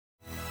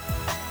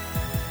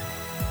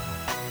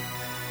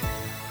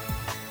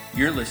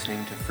You're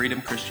listening to Freedom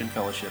Christian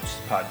Fellowship's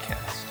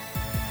podcast.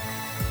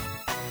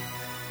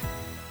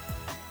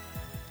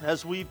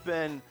 As we've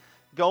been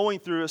going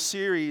through a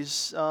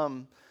series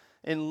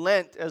in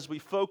Lent, as we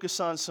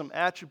focus on some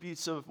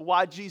attributes of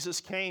why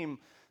Jesus came,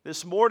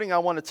 this morning I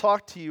want to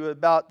talk to you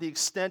about the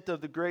extent of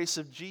the grace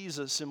of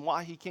Jesus and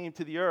why he came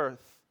to the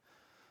earth.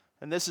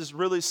 And this is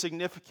really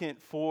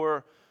significant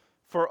for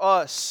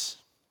us,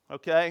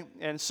 okay?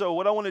 And so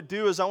what I want to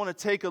do is I want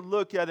to take a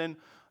look at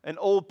an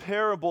old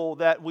parable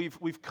that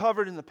we've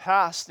covered in the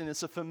past, and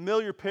it's a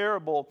familiar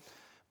parable.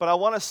 But I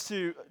want us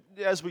to,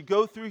 as we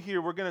go through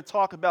here, we're going to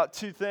talk about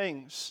two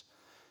things.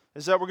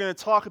 Is that we're going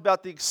to talk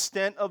about the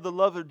extent of the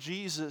love of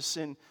Jesus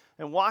and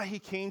why he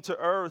came to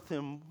earth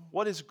and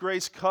what his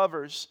grace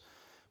covers.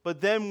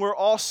 But then we're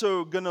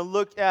also going to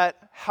look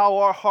at how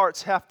our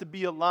hearts have to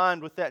be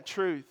aligned with that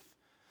truth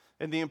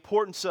and the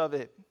importance of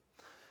it.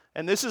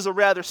 And this is a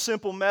rather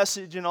simple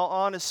message, in all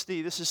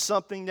honesty. This is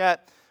something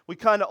that we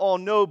kind of all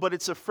know, but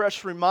it's a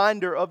fresh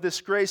reminder of this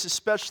grace,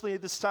 especially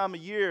at this time of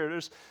year.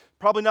 There's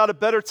probably not a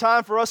better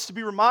time for us to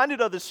be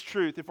reminded of this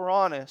truth, if we're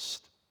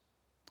honest,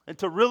 and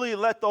to really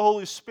let the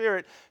Holy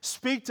Spirit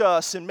speak to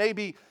us and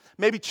maybe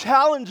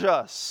challenge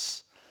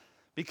us,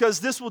 because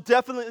this will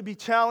definitely be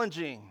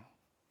challenging.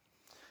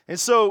 And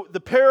so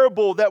the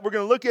parable that we're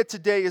going to look at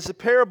today is the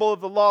parable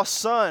of the lost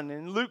son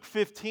in Luke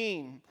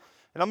 15.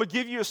 And I'm going to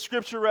give you a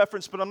scripture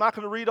reference, but I'm not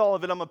going to read all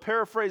of it. I'm going to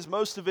paraphrase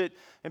most of it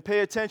and pay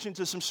attention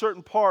to some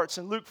certain parts.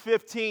 In Luke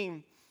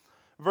 15,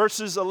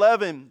 verses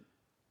 11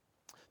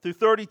 through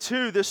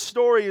 32, this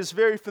story is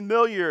very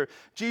familiar.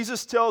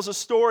 Jesus tells a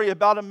story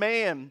about a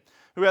man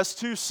who has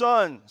two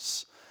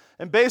sons.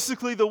 And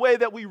basically the way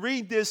that we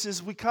read this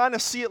is we kind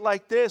of see it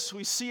like this.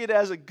 We see it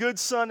as a good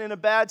son and a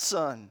bad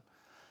son.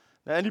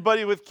 Now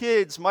anybody with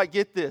kids might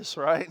get this,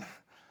 right?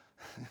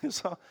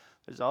 There's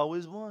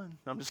always one.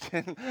 I'm just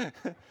kidding.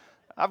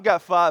 I've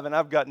got 5 and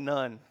I've got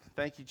none.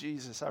 Thank you,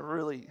 Jesus. I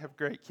really have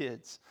great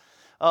kids.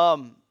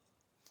 I'm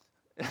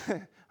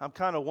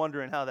kind of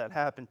wondering how that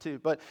happened too.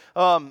 But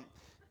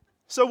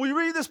so we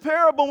read this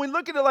parable and we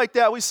look at it like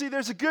that. We see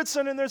there's a good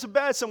son and there's a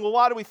bad son. Well,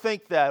 why do we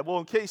think that? Well,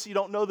 in case you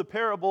don't know the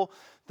parable,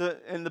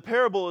 the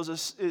parable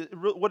is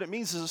what it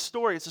means is a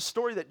story. It's a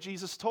story that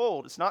Jesus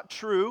told. It's not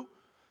true.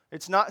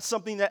 It's not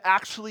something that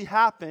actually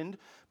happened,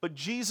 but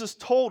Jesus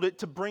told it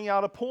to bring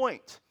out a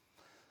point.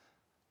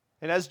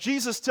 And as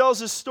Jesus tells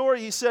his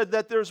story, he said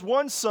that there's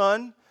one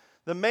son,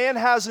 the man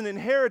has an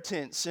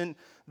inheritance. And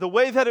the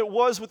way that it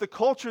was with the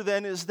culture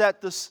then is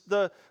that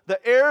the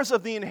heirs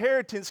of the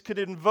inheritance could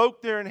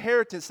invoke their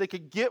inheritance. They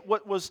could get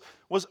what was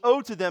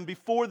owed to them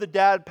before the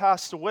dad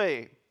passed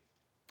away.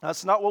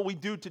 That's not what we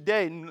do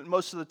today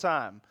most of the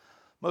time.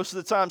 Most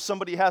of the time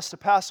somebody has to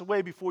pass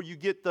away before you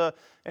get the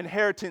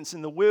inheritance,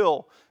 and the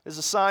will is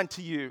assigned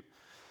to you.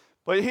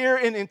 But here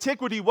in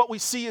antiquity, what we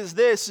see is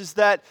this, is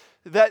that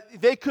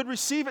they could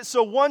receive it.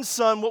 So one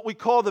son, what we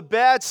call the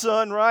bad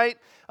son, right?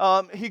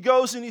 He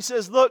goes and he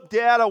says, look,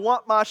 Dad, I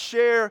want my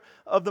share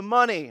of the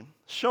money.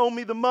 Show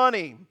me the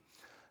money.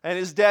 And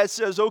his dad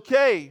says,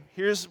 okay,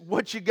 here's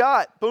what you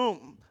got.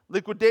 Boom.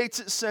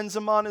 Liquidates it, sends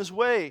him on his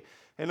way.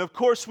 And of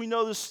course, we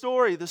know the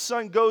story. The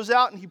son goes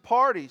out and he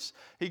parties.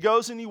 He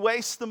goes and he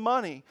wastes the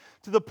money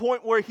to the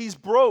point where he's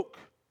broke.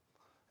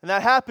 And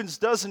that happens,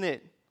 doesn't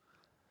it?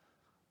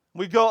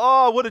 We go,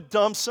 oh, what a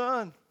dumb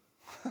son.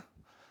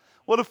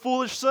 What a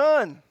foolish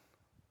son.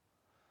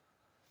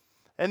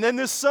 And then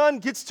this son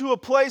gets to a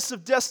place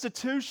of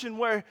destitution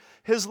where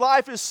his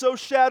life is so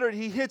shattered,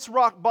 he hits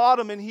rock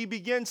bottom and he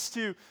begins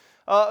to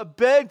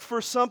beg for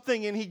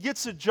something, and he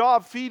gets a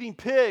job feeding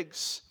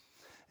pigs.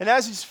 And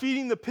as he's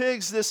feeding the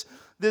pigs,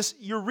 this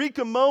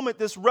eureka moment,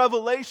 this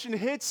revelation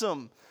hits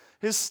him.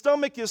 His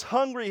stomach is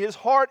hungry, his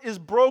heart is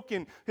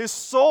broken, his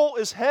soul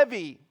is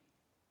heavy.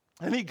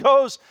 And he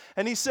goes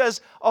and he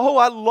says, oh,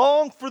 I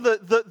long for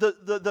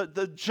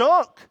the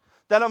junk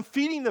that I'm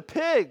feeding the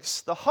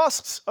pigs, the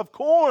husks of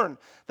corn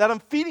that I'm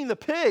feeding the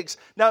pigs.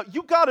 Now,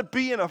 you got to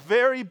be in a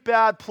very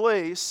bad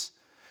place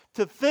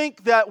to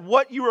think that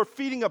what you are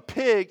feeding a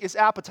pig is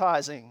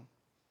appetizing.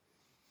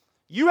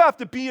 You have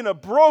to be in a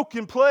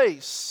broken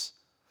place.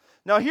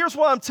 Now, here's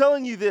why I'm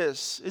telling you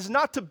this, is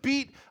not to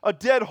beat a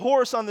dead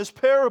horse on this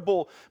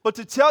parable, but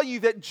to tell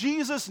you that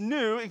Jesus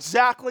knew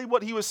exactly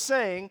what he was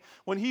saying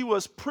when he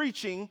was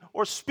preaching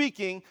or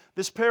speaking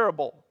this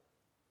parable.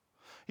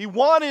 He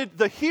wanted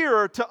the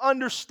hearer to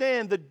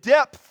understand the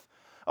depth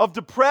of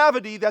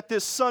depravity that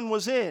this son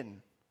was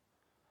in.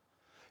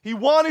 He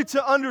wanted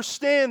to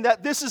understand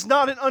that this is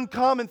not an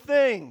uncommon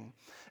thing,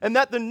 and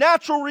that the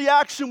natural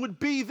reaction would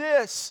be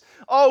this: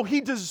 oh,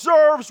 he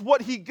deserves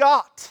what he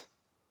got.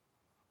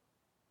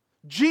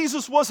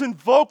 Jesus was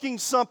invoking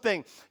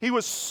something. He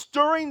was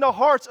stirring the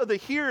hearts of the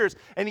hearers,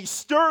 and he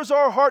stirs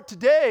our heart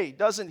today,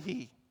 doesn't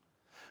he?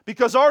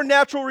 Because our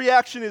natural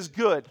reaction is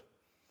good.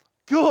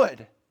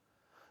 Good.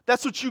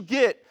 That's what you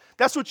get.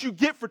 That's what you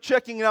get for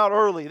checking it out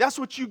early. That's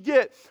what you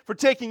get for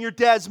taking your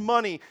dad's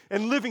money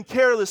and living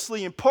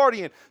carelessly and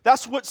partying.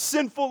 That's what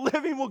sinful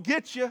living will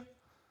get you.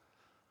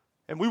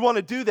 And we want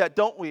to do that,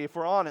 don't we, if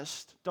we're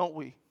honest, don't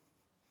we?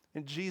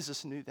 And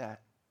Jesus knew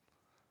that.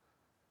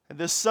 And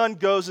this son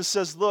goes and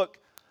says, look,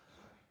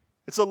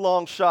 it's a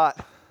long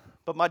shot,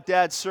 but my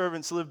dad's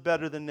servants live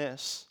better than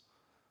this.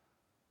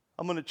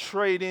 I'm going to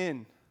trade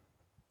in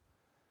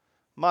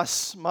my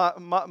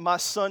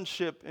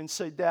sonship and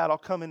say, Dad, I'll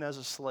come in as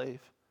a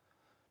slave.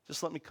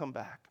 Just let me come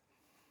back.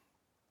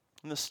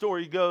 And the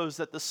story goes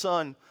that the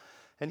son,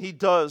 and he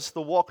does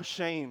the walk of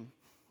shame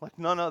like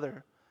none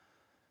other.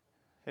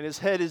 And his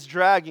head is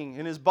dragging,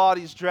 and his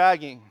body's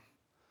dragging.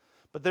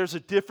 But there's a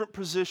different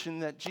position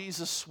that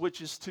Jesus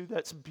switches to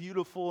that's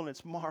beautiful and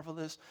it's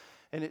marvelous.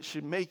 And it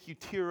should make you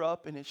tear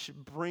up, and it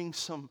should bring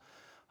some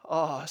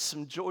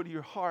joy to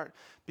your heart,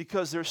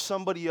 because there's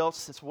somebody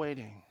else that's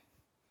waiting.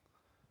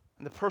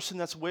 And the person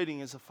that's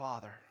waiting is the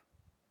Father.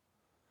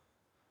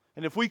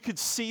 And if we could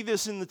see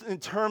this in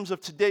terms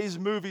of today's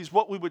movies,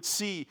 what we would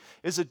see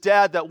is a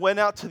dad that went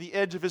out to the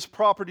edge of his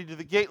property, to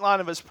the gate line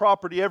of his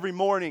property every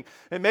morning.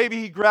 And maybe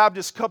he grabbed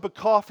his cup of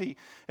coffee.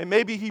 And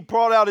maybe he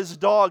brought out his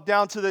dog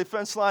down to the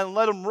fence line and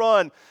let him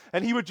run.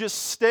 And he would just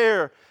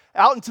stare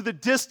out into the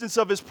distance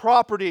of his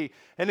property.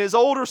 And his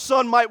older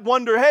son might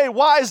wonder, hey,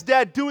 why is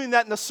Dad doing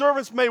that? And the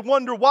servants may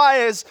wonder,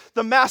 why is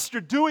the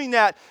master doing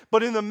that?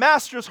 But in the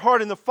master's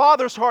heart, in the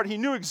father's heart, he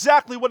knew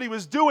exactly what he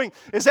was doing,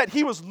 is that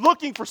he was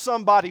looking for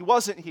somebody,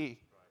 wasn't he?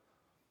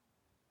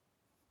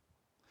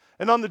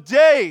 And on the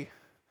day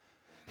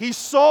he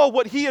saw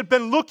what he had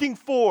been looking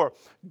for,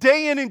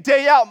 day in and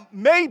day out,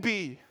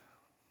 maybe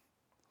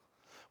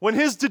when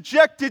his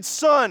dejected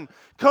son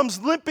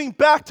comes limping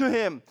back to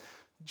him,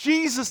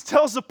 Jesus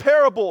tells a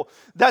parable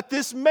that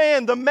this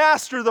man, the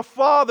master, the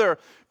father,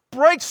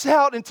 breaks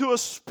out into a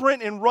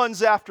sprint and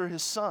runs after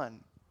his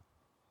son.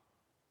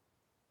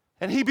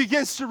 And he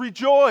begins to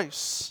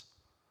rejoice.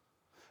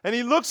 And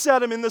he looks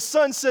at him, and the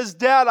son says,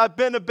 Dad, I've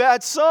been a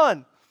bad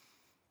son.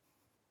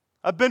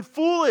 I've been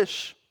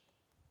foolish.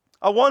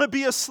 I want to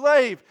be a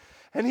slave.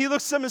 And he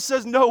looks at him and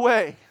says, no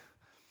way.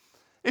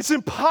 It's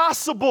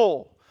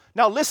impossible.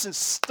 Now listen,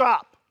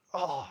 stop.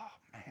 Oh,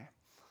 man.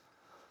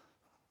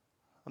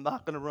 I'm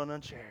not going to run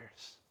on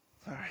chairs.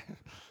 All right.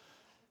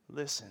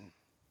 Listen,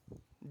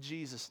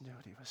 Jesus knew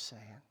what he was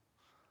saying.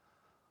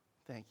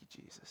 Thank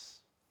you, Jesus.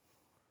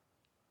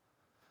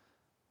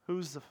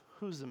 Who's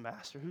the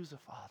master? Who's the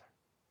father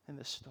in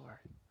this story?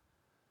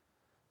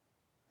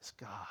 It's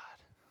God.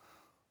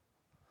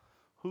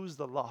 Who's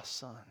the lost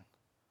son?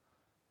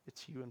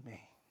 It's you and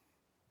me.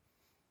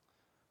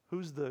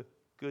 Who's the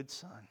good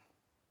son?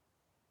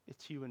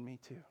 It's you and me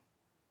too.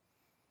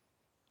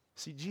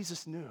 See,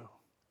 Jesus knew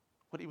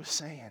what he was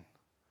saying.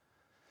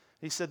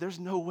 He said, there's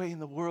no way in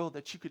the world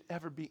that you could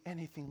ever be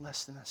anything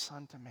less than a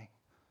son to me.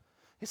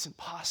 It's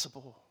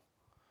impossible.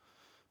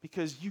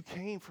 Because you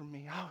came from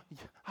me.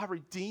 I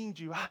redeemed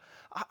you.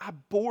 I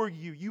bore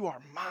you. You are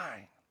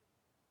mine.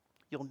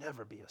 You'll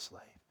never be a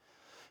slave.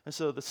 And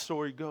so the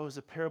story goes,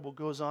 the parable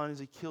goes on as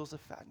he kills the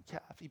fattened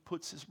calf. He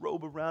puts his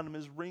robe around him,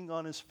 his ring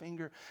on his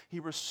finger. He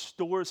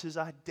restores his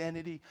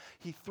identity.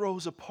 He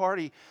throws a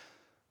party.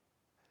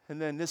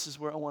 And then this is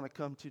where I want to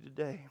come to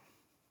today,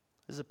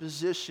 is the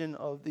position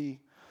of the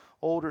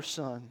older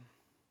son.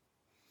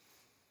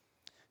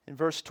 In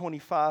verse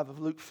 25 of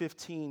Luke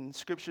 15,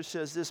 Scripture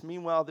says this,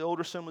 meanwhile, the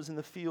older son was in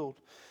the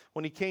field.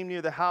 When he came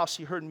near the house,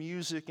 he heard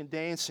music and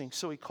dancing.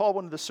 So he called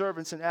one of the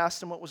servants and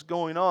asked him what was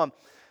going on.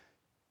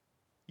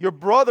 Your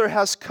brother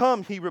has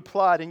come, he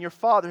replied, and your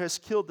father has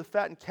killed the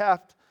fattened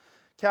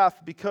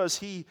calf because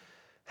he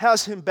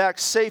has him back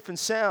safe and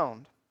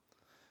sound.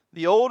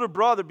 The older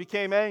brother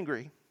became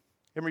angry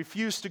and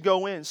refused to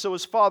go in. So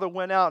his father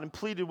went out and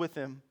pleaded with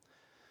him.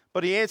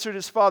 But he answered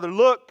his father,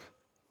 look,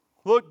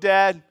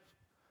 Dad.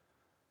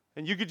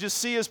 And you could just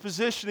see his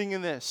positioning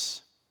in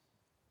this.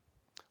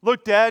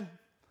 Look, Dad,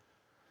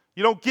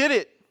 you don't get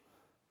it.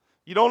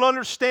 You don't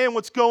understand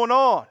what's going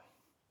on.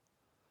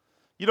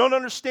 You don't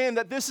understand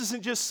that this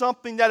isn't just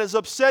something that is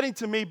upsetting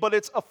to me, but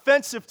it's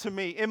offensive to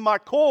me in my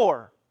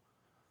core.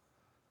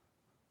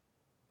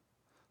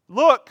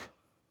 Look,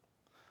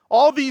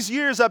 all these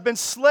years I've been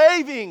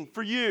slaving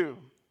for you.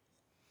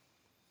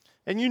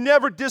 And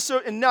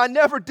I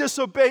never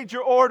disobeyed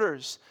your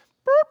orders.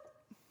 Boop.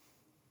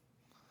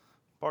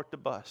 Park the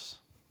bus.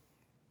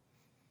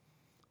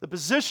 The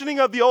positioning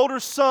of the older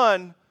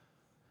son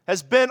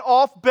has been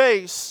off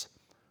base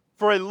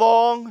for a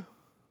long,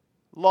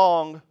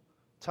 long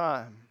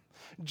time.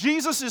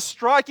 Jesus is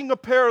striking a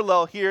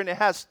parallel here, and it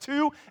has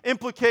two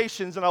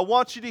implications, and I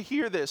want you to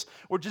hear this.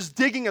 We're just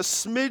digging a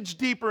smidge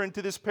deeper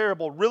into this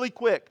parable really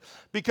quick,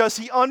 because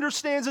he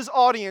understands his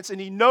audience, and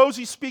he knows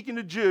he's speaking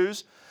to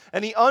Jews,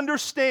 and he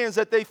understands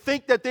that they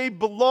think that they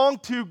belong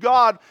to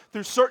God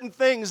through certain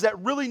things that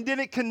really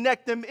didn't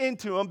connect them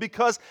into him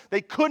because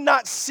they could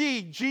not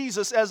see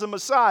Jesus as a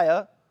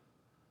Messiah.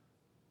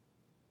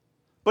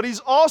 But he's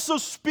also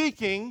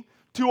speaking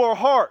to our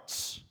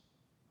hearts.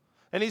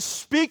 And he's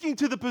speaking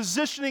to the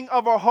positioning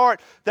of our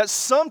heart that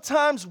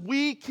sometimes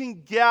we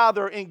can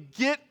gather and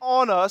get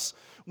on us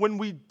when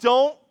we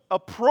don't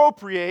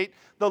appropriate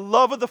the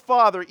love of the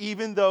Father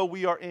even though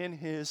we are in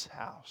his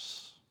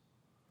house.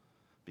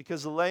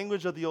 Because the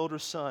language of the older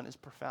son is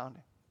profound.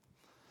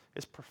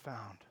 is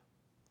profound.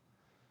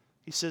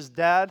 He says,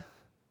 Dad,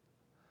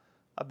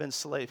 I've been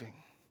slaving.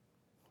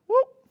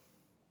 Whoop.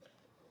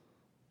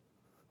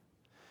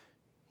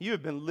 You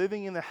have been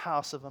living in the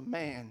house of a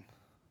man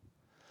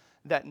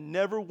that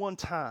never one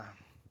time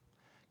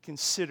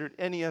considered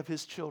any of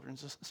his children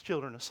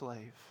a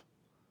slave.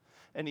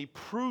 And he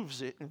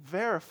proves it and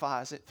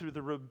verifies it through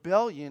the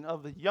rebellion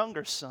of the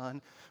younger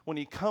son when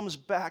he comes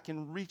back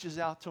and reaches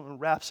out to him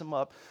and wraps him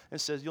up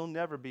and says, you'll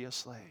never be a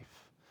slave.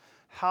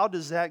 How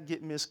does that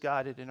get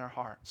misguided in our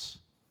hearts?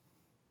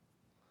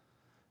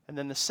 And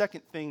then the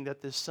second thing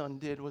that this son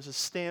did was a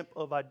stamp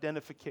of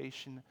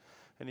identification.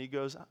 And he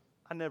goes,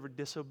 I never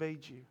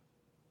disobeyed you.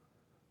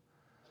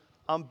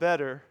 I'm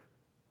better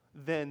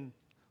than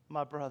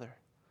my brother.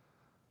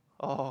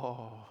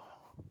 Oh.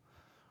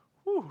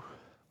 Whew.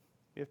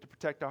 We have to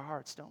protect our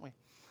hearts, don't we?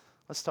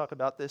 Let's talk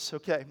about this.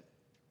 Okay.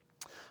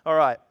 All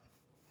right.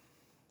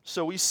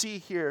 So we see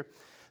here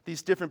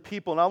these different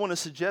people. And I want to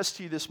suggest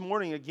to you this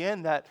morning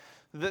again that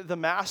the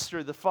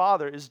master, the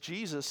Father, is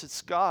Jesus.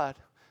 It's God.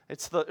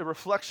 It's a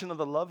reflection of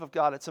the love of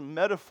God. It's a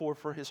metaphor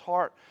for his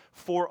heart,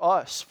 for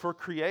us, for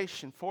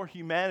creation, for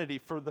humanity,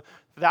 for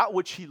that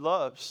which he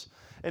loves.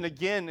 And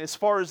again, as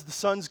far as the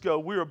sons go,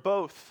 we are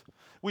both.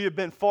 We have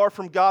been far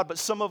from God, but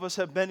some of us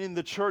have been in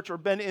the church or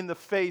been in the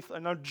faith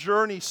and our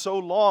journey so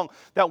long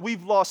that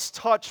we've lost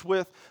touch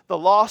with the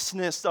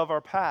lostness of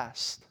our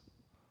past.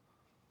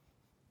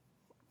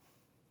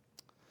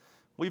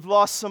 We've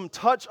lost some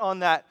touch on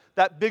that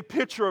big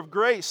picture of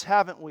grace,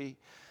 haven't we?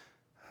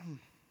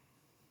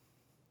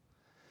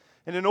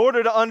 And in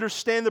order to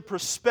understand the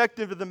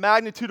perspective of the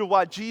magnitude of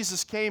why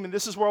Jesus came, and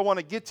this is where I want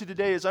to get to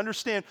today, is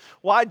understand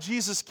why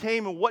Jesus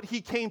came and what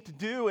he came to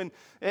do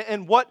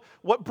and what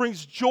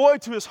brings joy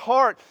to his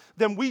heart,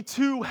 then we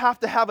too have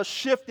to have a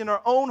shift in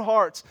our own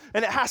hearts.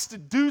 And it has to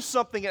do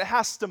something. It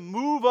has to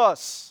move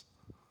us.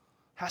 It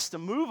has to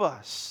move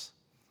us.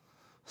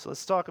 So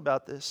let's talk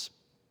about this.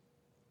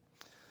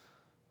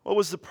 What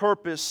was the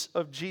purpose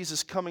of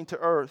Jesus coming to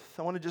earth?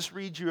 I want to just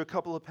read you a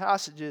couple of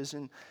passages,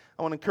 and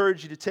I want to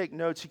encourage you to take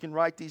notes. You can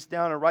write these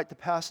down or write the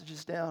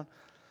passages down.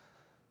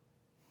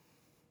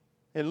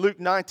 In Luke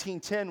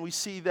 19:10, we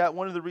see that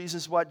one of the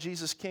reasons why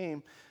Jesus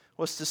came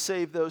was to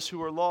save those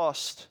who are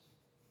lost.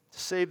 To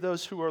save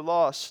those who are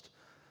lost.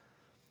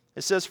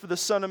 It says, for the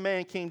Son of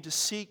Man came to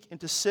seek and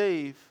to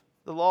save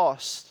the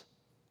lost.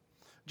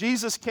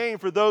 Jesus came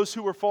for those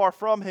who were far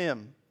from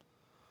him.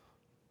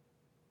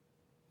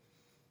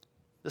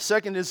 The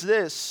second is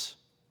this,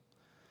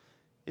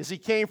 is he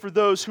came for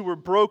those who were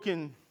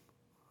broken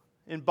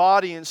in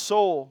body and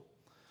soul.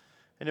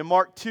 And in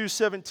Mark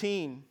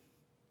 2:17,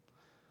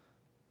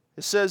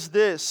 it says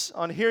this,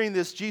 on hearing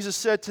this, Jesus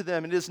said to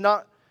them, it is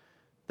not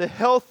the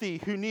healthy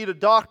who need a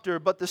doctor,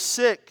 but the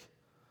sick.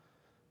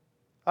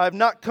 I have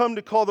not come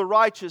to call the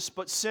righteous,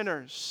 but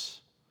sinners.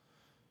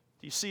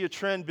 Do you see a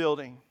trend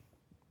building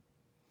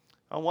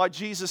on why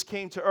Jesus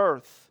came to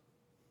earth?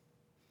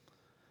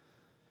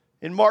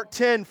 In Mark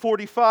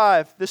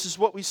 10:45, this is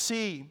what we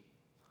see,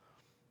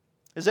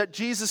 is that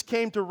Jesus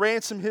came to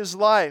ransom his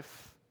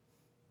life.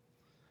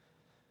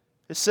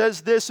 It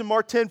says this in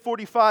Mark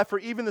 10:45, for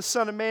even the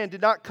Son of Man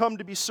did not come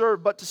to be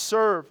served, but to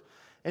serve,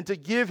 and to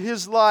give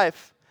his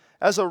life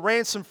as a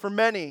ransom for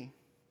many.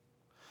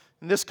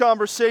 And this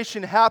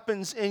conversation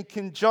happens in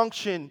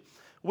conjunction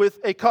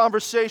with a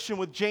conversation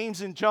with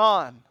James and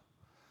John.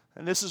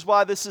 And this is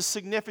why this is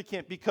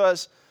significant,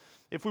 because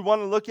if we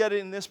want to look at it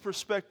in this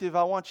perspective,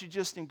 I want you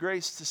just in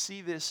grace to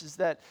see this, is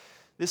that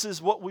this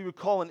is what we would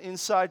call an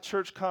inside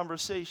church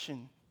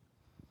conversation.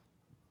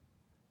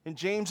 And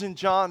James and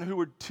John, who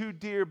were two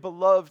dear,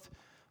 beloved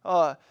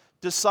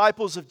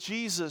disciples of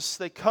Jesus,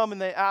 they come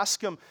and they ask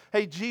him,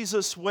 hey,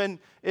 Jesus, when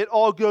it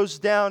all goes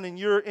down and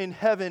you're in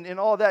heaven and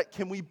all that,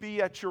 can we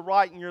be at your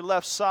right and your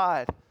left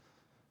side?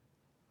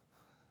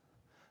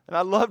 And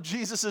I love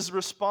Jesus'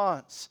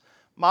 response.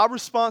 My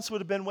response would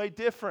have been way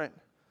different.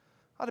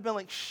 I'd have been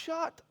like,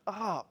 shut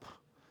up.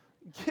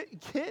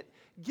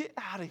 Get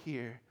out of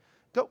here.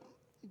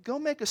 Go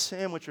make a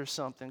sandwich or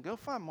something. Go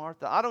find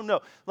Martha. I don't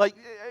know. Like,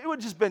 it would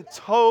have just been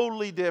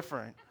totally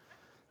different.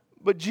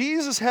 But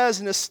Jesus has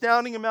an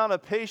astounding amount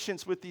of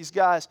patience with these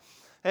guys.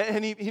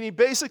 And he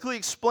basically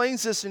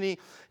explains this, and he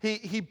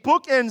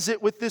bookends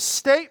it with this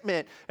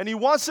statement. And he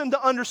wants them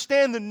to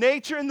understand the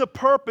nature and the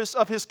purpose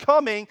of his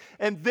coming,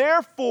 and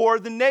therefore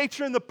the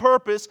nature and the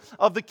purpose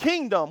of the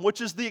kingdom,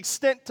 which is the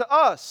extent to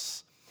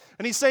us.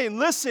 And he's saying,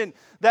 listen,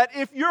 that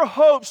if your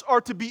hopes are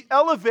to be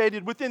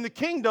elevated within the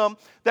kingdom,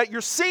 that you're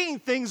seeing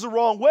things the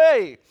wrong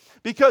way.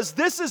 Because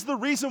this is the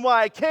reason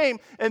why I came,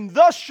 and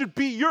thus should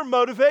be your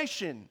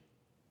motivation.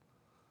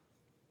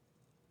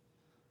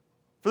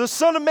 For the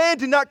Son of Man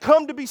did not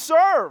come to be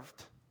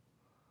served,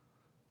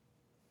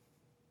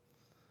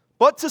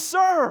 but to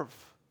serve.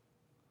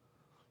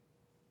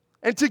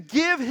 And to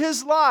give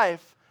his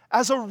life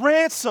as a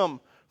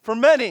ransom for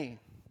many. And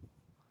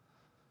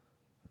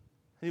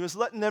he was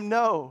letting them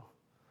know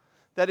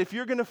that if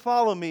you're going to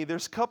follow me,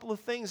 there's a couple of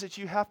things that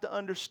you have to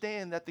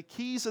understand, that the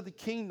keys of the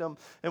kingdom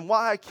and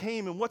why I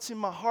came and what's in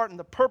my heart and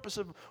the purpose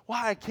of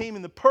why I came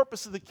and the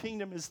purpose of the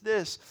kingdom is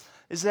this,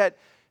 is that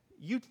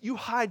you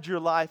hide your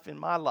life in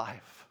my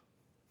life.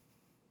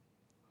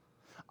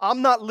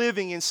 I'm not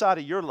living inside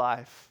of your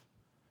life.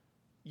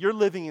 You're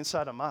living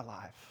inside of my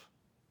life.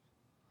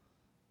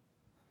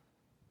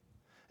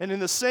 And in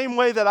the same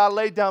way that I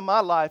laid down my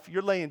life,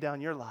 you're laying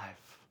down your life.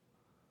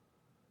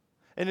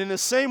 And in the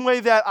same way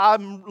that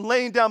I'm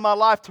laying down my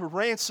life to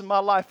ransom my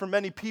life for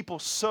many people,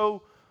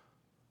 so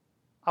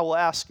I will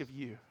ask of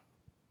you.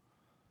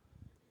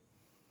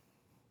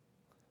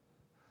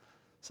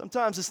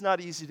 Sometimes it's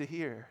not easy to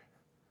hear,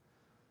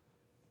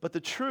 but the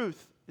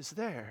truth is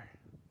there.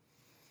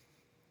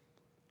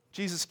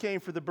 Jesus came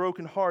for the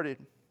brokenhearted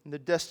and the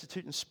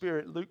destitute in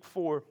spirit. Luke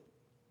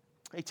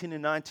 4:18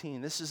 and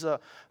 19. This is a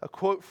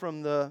quote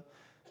from the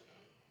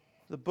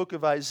book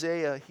of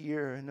Isaiah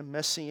here in the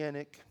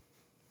Messianic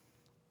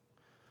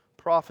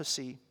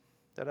prophecy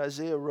that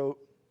Isaiah wrote.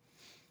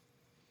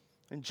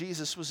 And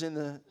Jesus was in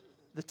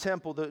the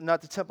temple,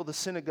 not the temple, the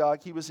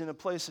synagogue. He was in a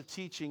place of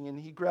teaching, and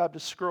he grabbed a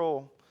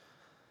scroll.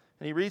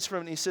 And he reads from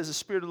it, and he says, "The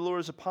Spirit of the Lord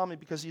is upon me,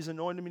 because he's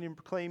anointed me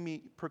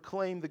to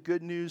proclaim the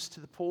good news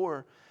to the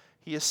poor.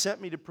 He has sent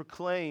me to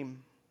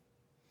proclaim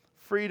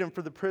freedom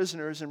for the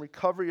prisoners and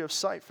recovery of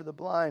sight for the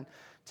blind,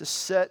 to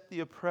set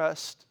the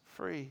oppressed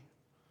free.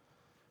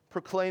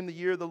 Proclaim the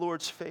year of the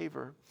Lord's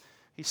favor."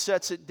 He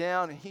sets it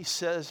down and he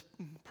says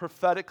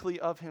prophetically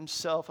of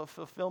himself, a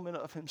fulfillment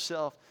of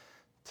himself.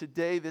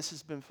 Today this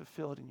has been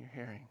fulfilled in your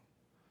hearing.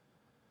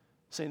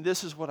 Saying,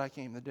 this is what I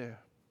came to do.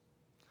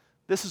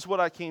 This is what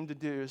I came to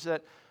do, is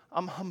that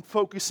I'm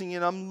focusing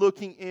in, I'm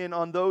looking in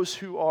on those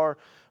who are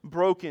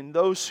broken,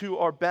 those who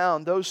are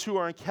bound, those who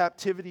are in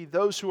captivity,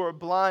 those who are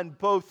blind,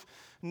 both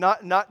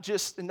not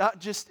just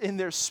in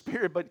their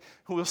spirit, but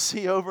we'll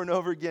see over and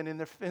over again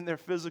in their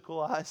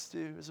physical eyes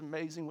too. It's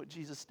amazing what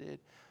Jesus did.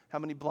 How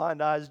many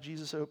blind eyes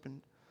Jesus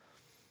opened.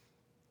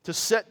 To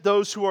set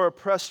those who are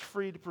oppressed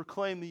free, to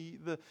proclaim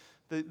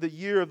the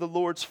year of the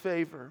Lord's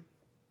favor.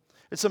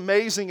 It's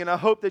amazing, and I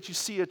hope that you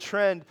see a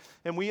trend,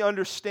 and we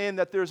understand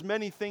that there's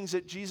many things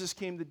that Jesus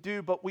came to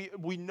do, but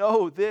we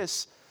know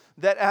this,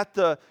 that at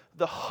the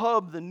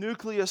hub, the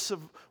nucleus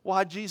of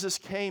why Jesus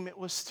came, it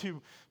was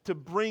to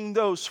bring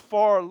those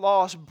far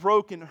lost,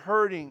 broken,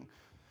 hurting,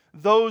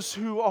 those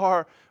who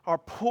are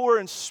poor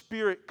in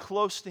spirit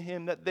close to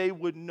Him, that they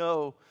would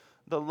know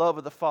the love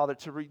of the Father,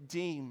 to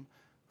redeem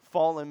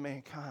fallen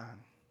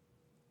mankind.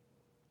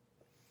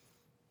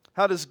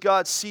 How does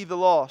God see the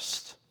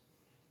lost?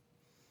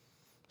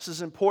 This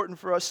is important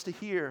for us to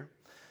hear.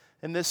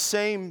 In this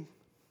same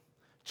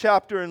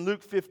chapter in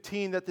Luke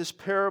 15, that this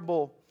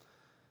parable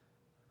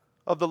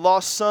of the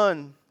lost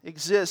son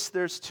exists,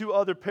 there's two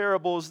other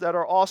parables that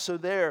are also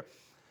there.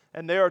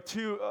 And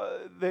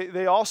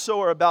they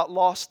also are about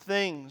lost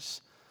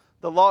things.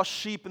 The lost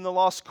sheep and the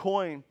lost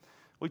coin.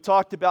 We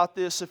talked about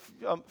this a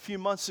few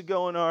months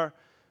ago in our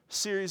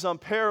series on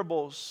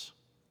parables.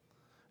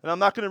 And I'm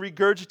not going to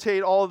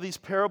regurgitate all of these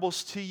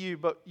parables to you,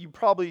 but you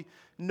probably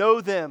know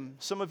them.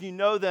 Some of you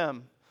know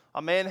them.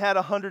 A man had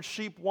 100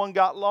 sheep, one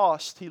got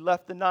lost. He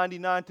left the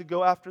 99 to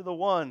go after the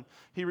one.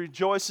 He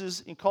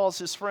rejoices and calls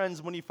his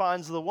friends when he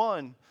finds the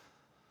one.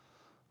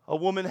 A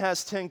woman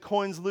has 10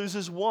 coins,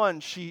 loses one.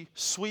 She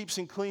sweeps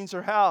and cleans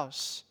her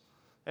house.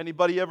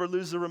 Anybody ever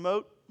lose the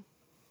remote?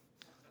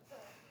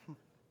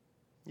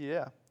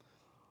 Yeah.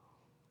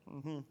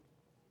 You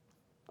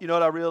know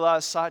what I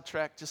realized?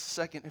 Sidetrack just a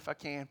second if I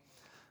can.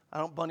 I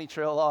don't bunny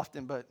trail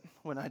often, but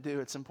when I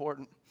do, it's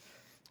important.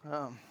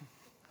 I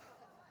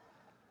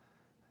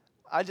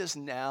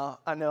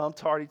know I'm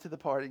tardy to the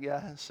party,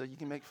 guys, so you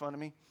can make fun of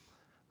me.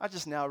 I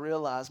just now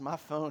realize my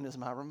phone is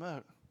my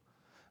remote.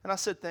 And I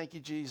said, thank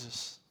you,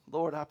 Jesus.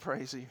 Lord, I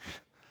praise you.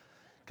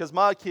 Because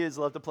my kids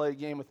love to play a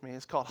game with me.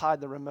 It's called Hide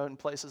the Remote in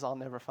Places I'll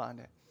Never Find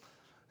It.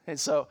 And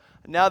so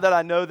now that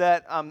I know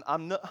that,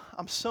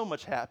 I'm so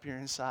much happier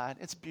inside.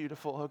 It's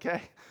beautiful,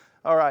 okay?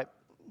 All right.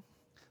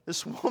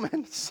 This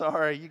woman,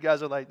 sorry, you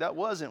guys are like, that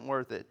wasn't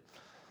worth it.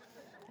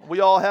 We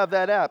all have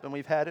that app, and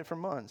we've had it for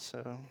months,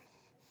 so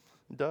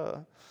duh.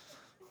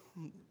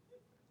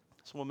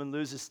 This woman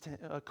loses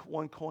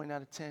 1 coin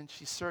out of 10.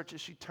 She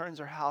searches. She turns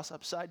her house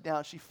upside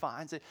down. She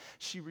finds it.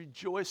 She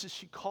rejoices.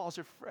 She calls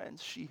her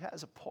friends. She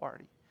has a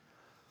party.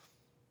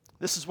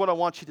 This is what I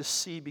want you to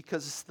see,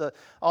 because it's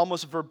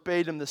almost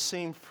verbatim the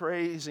same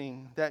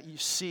phrasing that you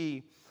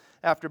see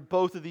after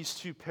both of these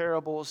two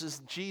parables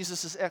is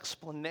Jesus'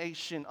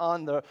 explanation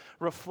on the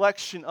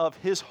reflection of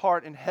His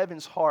heart and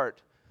heaven's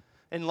heart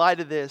in light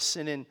of this.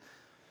 And in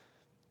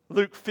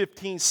Luke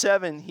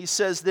 15:7, He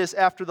says this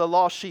after the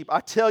lost sheep,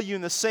 "I tell you,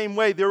 in the same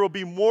way, there will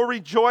be more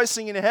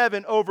rejoicing in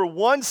heaven over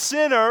one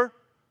sinner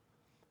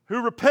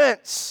who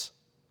repents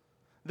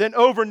than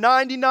over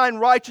 99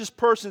 righteous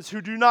persons who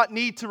do not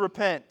need to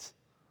repent."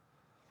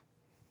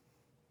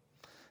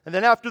 And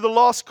then after the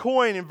lost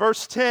coin in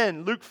verse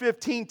 10, Luke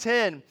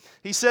 15:10,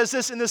 He says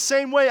this, "In the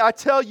same way, I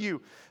tell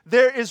you,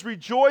 there is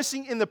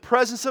rejoicing in the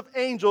presence of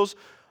angels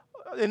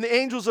and the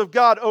angels of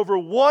God over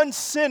one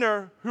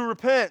sinner who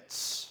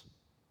repents.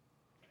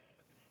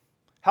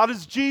 How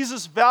does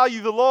Jesus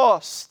value the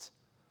lost?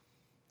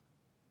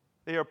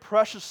 They are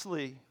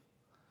preciously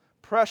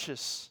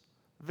precious,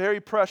 very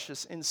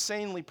precious,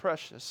 insanely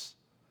precious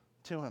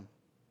to Him.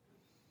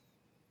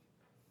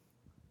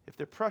 If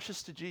they're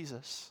precious to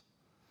Jesus,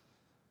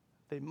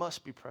 they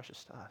must be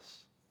precious to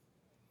us.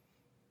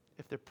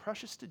 If they're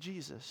precious to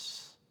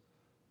Jesus,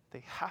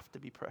 they have to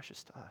be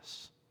precious to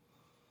us.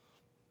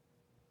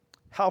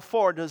 How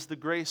far does the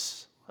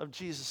grace of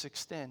Jesus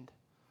extend?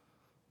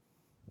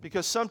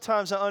 Because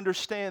sometimes I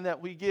understand that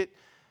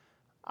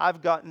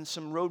I've gotten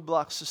some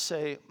roadblocks to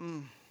say,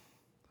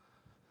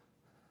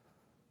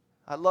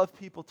 I love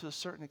people to a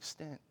certain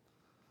extent,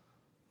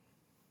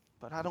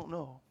 but I don't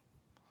know.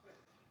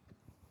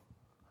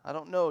 I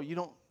don't know.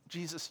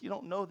 Jesus, you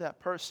don't know that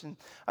person.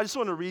 I just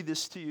want to read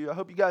this to you. I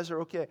hope you guys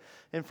are okay.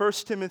 In 1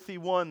 Timothy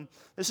 1,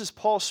 this is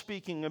Paul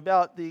speaking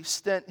about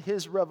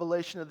his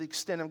revelation of the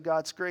extent of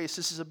God's grace.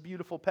 This is a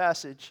beautiful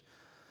passage.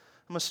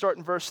 I'm going to start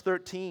in verse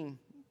 13.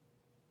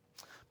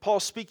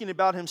 Paul's speaking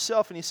about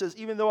himself, and he says,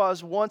 even though I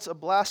was once a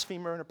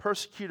blasphemer and a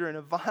persecutor and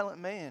a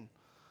violent man,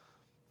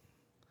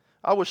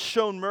 I was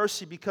shown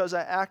mercy because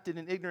I acted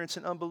in ignorance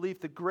and unbelief.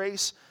 The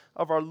grace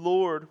of our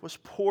Lord was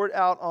poured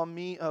out on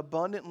me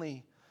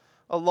abundantly,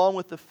 along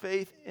with the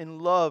faith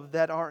and love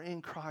that are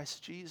in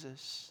Christ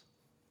Jesus.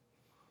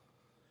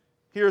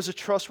 Here is a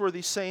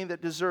trustworthy saying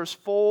that deserves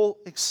full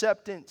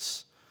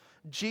acceptance.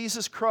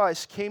 Jesus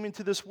Christ came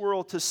into this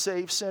world to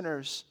save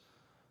sinners,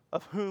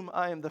 of whom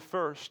I am the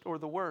first or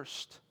the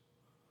worst.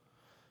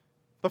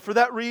 But for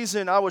that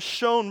reason I was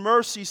shown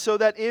mercy, so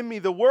that in me,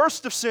 the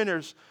worst of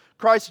sinners,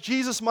 Christ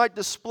Jesus might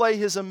display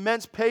His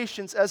immense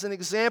patience as an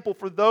example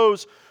for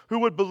those who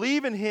would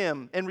believe in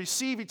Him and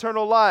receive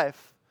eternal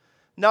life.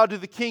 Now to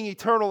the King,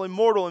 eternal,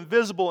 immortal,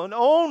 invisible, and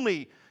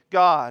only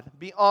God,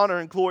 be honor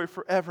and glory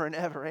forever and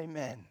ever.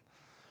 Amen.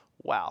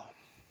 Wow.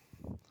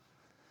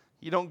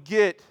 You don't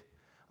get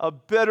a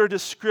better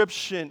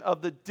description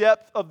of the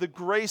depth of the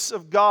grace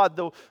of God,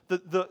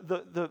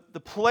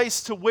 the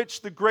place to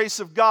which the grace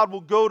of God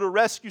will go to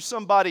rescue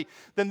somebody,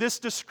 than this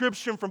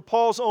description from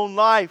Paul's own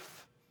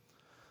life.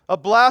 A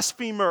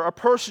blasphemer, a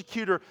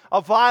persecutor,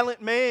 a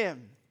violent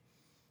man.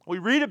 We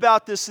read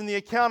about this in the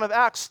account of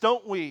Acts,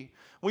 don't we?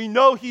 We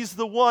know he's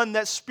the one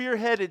that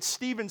spearheaded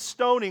Stephen's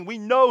stoning. We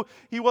know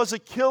he was a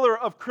killer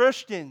of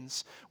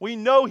Christians. We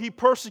know he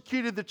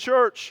persecuted the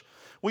church.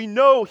 We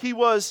know he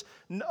was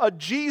a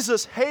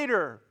Jesus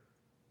hater.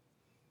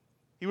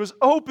 He was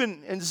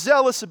open and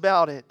zealous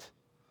about it.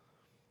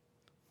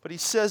 But he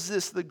says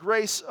this, the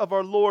grace of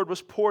our Lord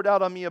was poured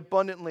out on me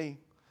abundantly,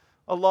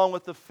 along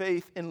with the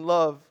faith and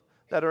love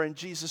that are in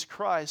Jesus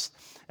Christ.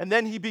 And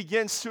then he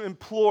begins to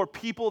implore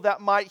people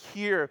that might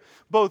hear,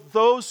 both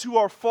those who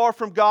are far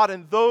from God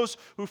and those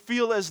who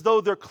feel as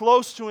though they're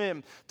close to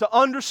Him, to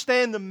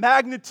understand the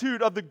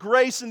magnitude of the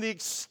grace and the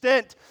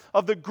extent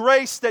of the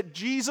grace that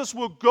Jesus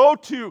will go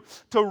to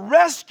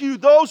rescue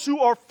those who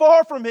are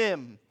far from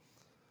Him.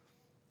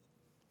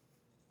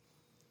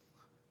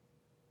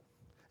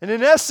 And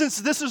in essence,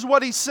 this is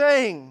what he's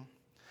saying,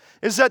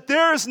 is that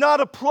there is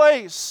not a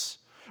place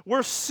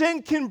where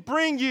sin can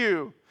bring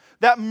you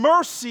that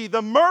mercy,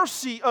 the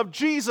mercy of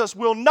Jesus,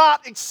 will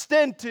not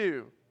extend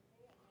to.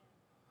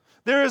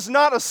 There is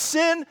not a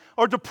sin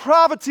or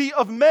depravity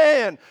of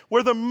man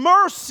where the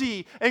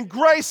mercy and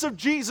grace of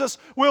Jesus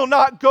will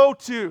not go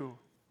to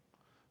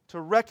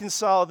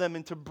reconcile them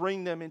and to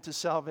bring them into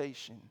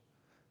salvation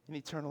and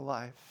eternal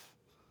life.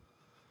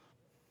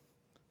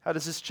 How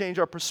does this change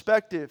our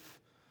perspective?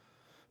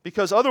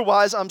 Because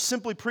otherwise, I'm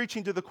simply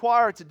preaching to the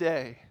choir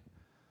today.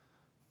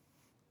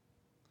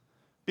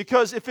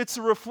 Because if it's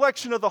a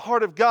reflection of the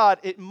heart of God,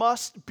 it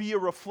must be a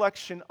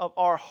reflection of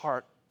our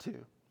heart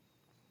too.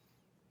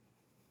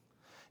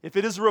 If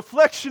it is a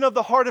reflection of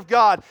the heart of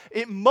God,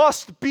 it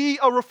must be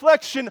a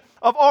reflection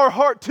of our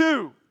heart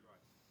too.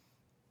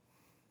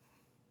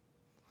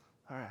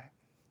 All right.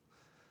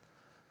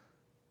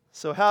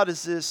 So how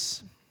does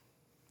this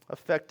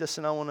affect us?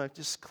 And I want to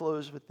just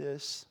close with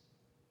this.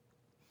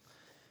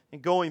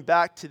 And going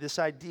back to this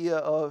idea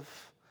of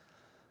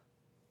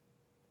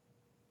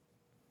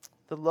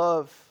the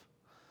love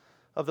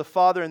of the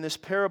Father in this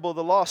parable,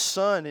 the lost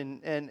son,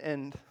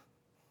 and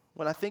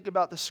when I think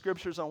about the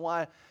scriptures on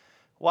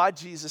why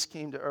Jesus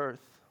came to earth,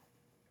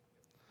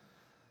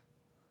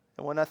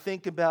 and when I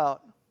think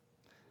about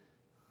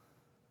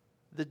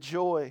the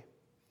joy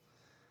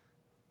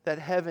that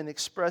heaven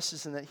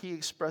expresses and that He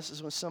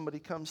expresses when somebody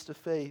comes to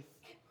faith,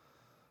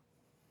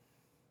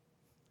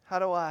 how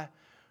do I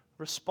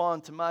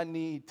respond to my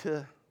need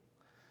to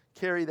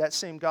carry that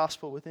same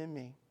gospel within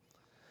me?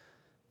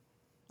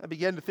 I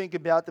began to think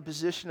about the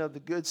position of the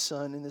good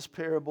son in this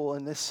parable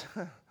and this,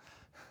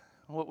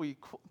 what we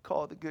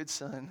call the good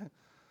son.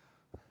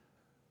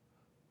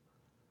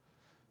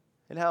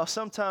 And how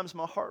sometimes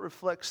my heart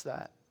reflects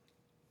that.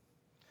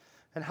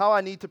 And how I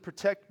need to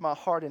protect my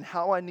heart and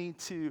how I need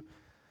to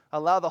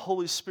allow the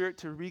Holy Spirit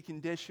to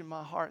recondition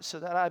my heart so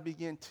that I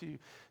begin to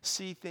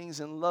see things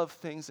and love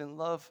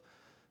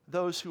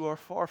those who are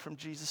far from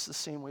Jesus the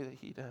same way that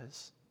he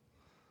does.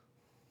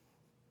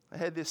 I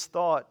had this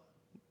thought,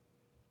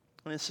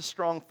 and it's a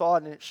strong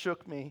thought, and it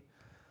shook me.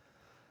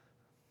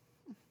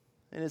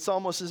 And it's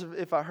almost as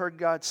if I heard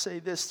God say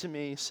this to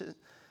me. He said,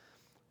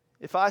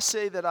 if I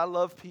say that I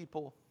love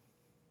people,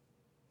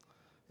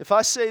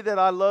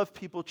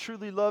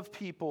 truly love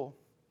people,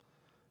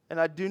 and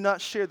I do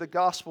not share the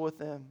gospel with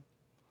them,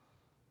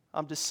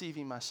 I'm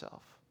deceiving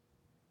myself.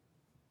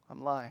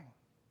 I'm lying.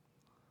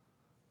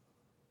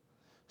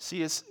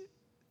 See,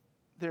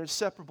 they're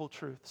inseparable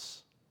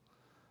truths.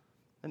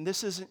 And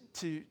this isn't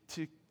to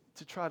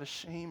try to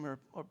shame or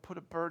put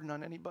a burden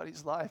on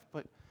anybody's life,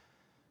 but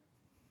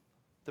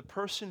the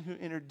person who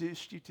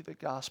introduced you to the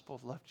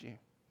gospel loved you.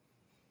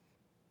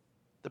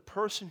 The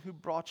person who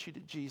brought you to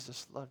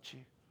Jesus loved you.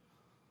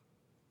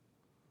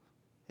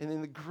 And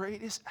in the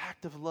greatest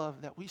act of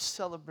love that we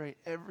celebrate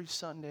every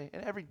Sunday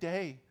and every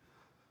day,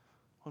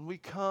 when we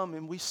come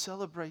and we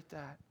celebrate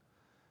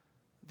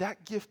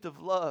that gift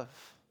of love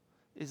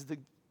is the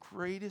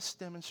greatest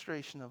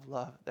demonstration of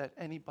love that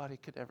anybody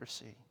could ever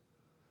see.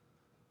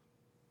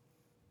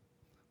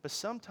 But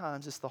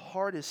sometimes it's the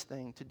hardest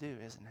thing to do,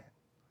 isn't it?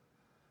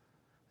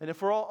 And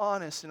if we're all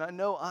honest, and I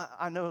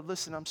know,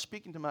 listen, I'm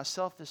speaking to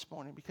myself this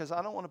morning because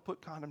I don't want to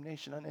put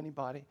condemnation on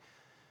anybody.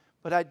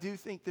 But I do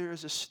think there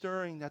is a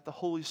stirring that the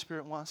Holy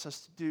Spirit wants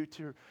us to do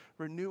to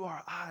renew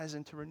our eyes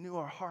and to renew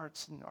our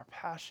hearts and our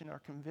passion, our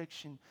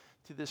conviction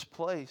to this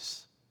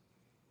place.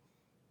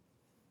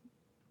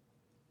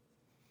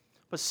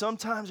 But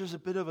sometimes there's a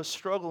bit of a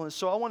struggle. And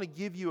so I want to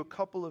give you a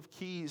couple of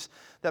keys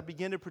that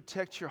begin to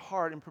protect your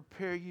heart and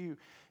prepare you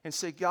and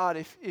say, God,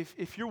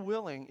 if you're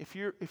willing, if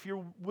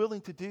you're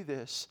willing to do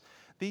this,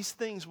 these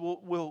things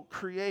will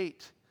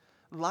create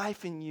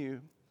life in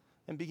you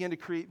and begin to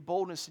create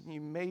boldness in you,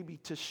 maybe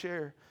to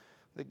share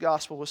the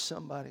gospel with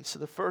somebody. So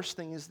the first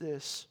thing is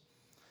this: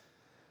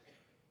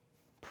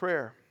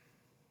 prayer.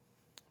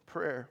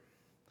 Prayer.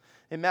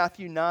 In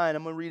Matthew 9,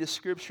 I'm going to read a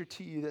scripture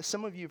to you that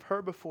some of you have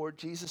heard before.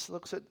 Jesus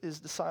looks at his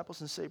disciples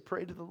and say,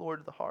 pray to the Lord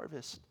of the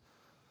harvest.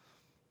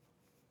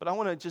 But I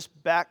want to just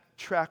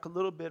backtrack a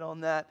little bit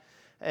on that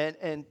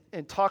and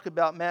talk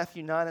about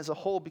Matthew 9 as a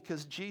whole,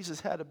 because Jesus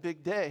had a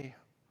big day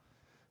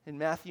in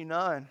Matthew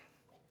 9.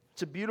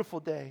 It's a beautiful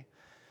day.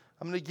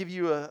 I'm going to give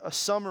you a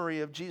summary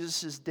of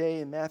Jesus'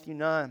 day in Matthew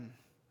 9.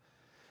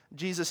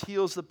 Jesus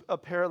heals a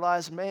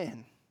paralyzed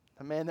man,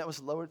 a man that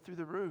was lowered through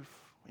the roof.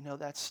 We know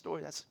that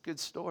story. That's a good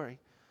story.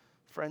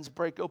 Friends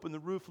break open the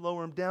roof,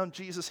 lower him down.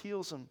 Jesus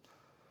heals him.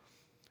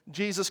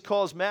 Jesus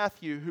calls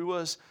Matthew, who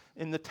was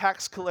in the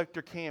tax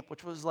collector camp,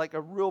 which was like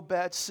a real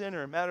bad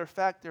sinner. Matter of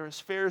fact, there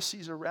was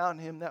Pharisees around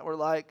him that were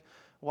like,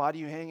 why do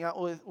you hang out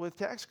with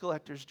tax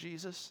collectors,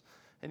 Jesus?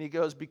 And he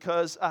goes,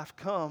 because I've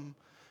come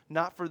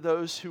not for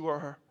those who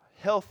are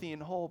healthy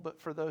and whole, but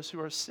for those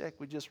who are sick.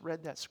 We just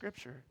read that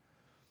scripture.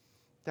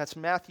 That's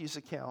Matthew's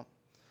account.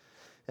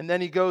 And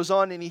then he goes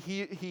on and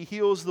he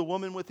heals the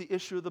woman with the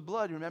issue of the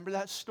blood. You remember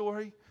that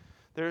story?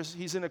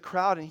 He's in a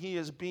crowd and he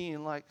is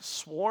being like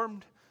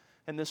swarmed.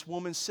 And this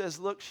woman says,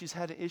 look, she's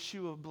had an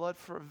issue of blood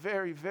for a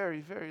very,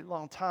 very, very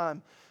long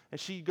time. And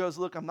she goes,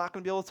 look, I'm not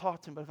going to be able to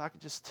talk to him, but if I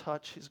could just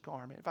touch his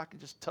garment, if I could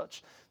just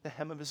touch the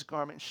hem of his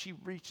garment. And she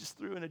reaches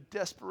through in a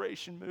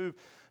desperation move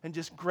and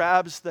just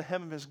grabs the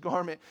hem of his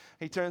garment.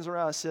 He turns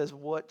around and says,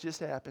 what just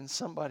happened?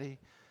 Somebody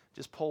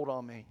just pulled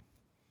on me.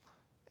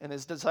 And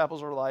his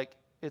disciples are like,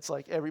 it's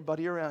like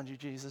everybody around you,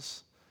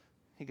 Jesus.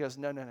 He goes,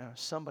 no.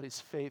 Somebody's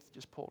faith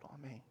just pulled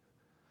on me.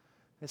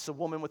 It's the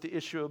woman with the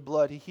issue of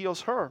blood. He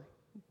heals her.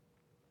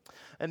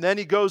 And then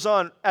he goes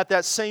on at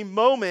that same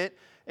moment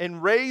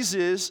and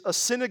raises a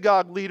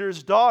synagogue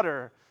leader's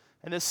daughter.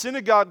 And the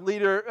synagogue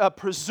leader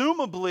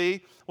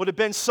presumably would have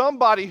been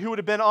somebody who would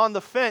have been on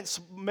the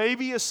fence,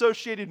 maybe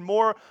associated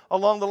more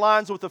along the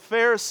lines with the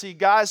Pharisee,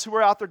 guys who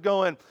were out there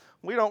going,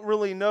 we don't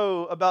really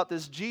know about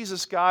this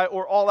Jesus guy,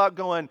 or all out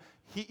going,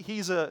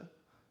 he's a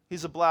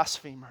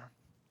blasphemer.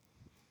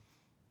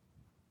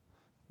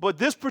 But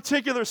this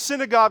particular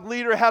synagogue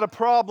leader had a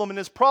problem, and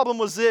his problem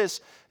was this,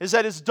 is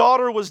that his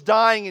daughter was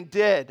dying and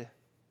dead.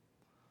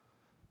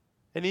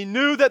 And he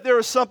knew that there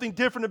was something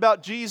different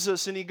about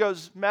Jesus, and he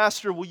goes,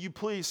 Master, will you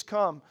please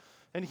come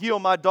and heal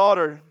my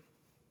daughter?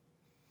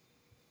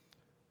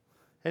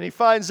 And he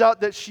finds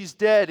out that she's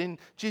dead, and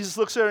Jesus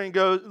looks at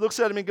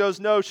him and goes,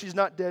 no, she's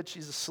not dead,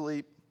 she's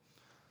asleep.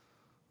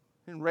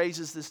 And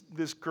raises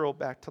this girl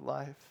back to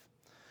life.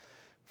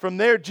 From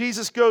there,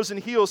 Jesus goes and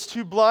heals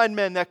two blind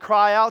men that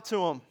cry out to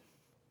him.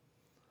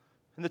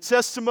 And the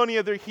testimony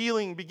of their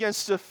healing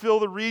begins to fill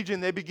the region.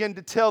 They begin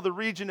to tell the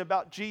region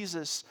about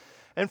Jesus.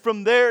 And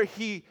from there,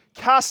 he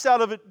casts out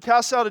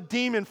a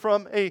demon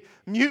from a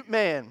mute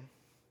man.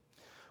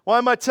 Why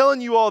am I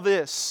telling you all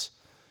this?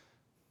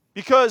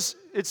 Because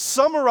it's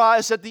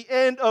summarized at the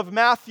end of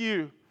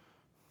Matthew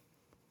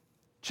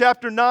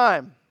chapter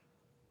 9.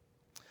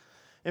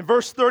 In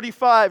verse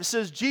 35, it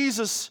says,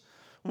 Jesus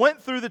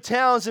went through the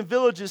towns and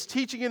villages,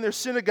 teaching in their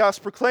synagogues,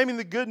 proclaiming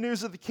the good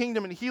news of the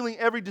kingdom and healing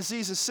every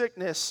disease and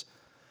sickness.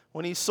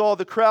 When he saw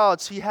the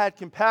crowds, he had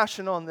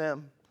compassion on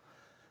them,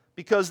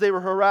 because they were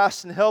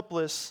harassed and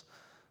helpless,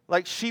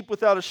 like sheep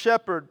without a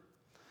shepherd.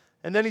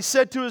 And then he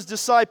said to his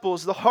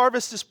disciples, "The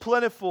harvest is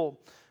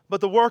plentiful,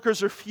 but the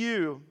workers are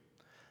few.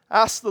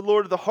 Ask the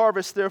Lord of the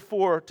harvest,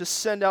 therefore, to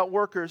send out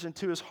workers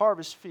into his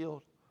harvest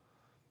field."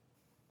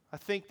 I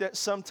think that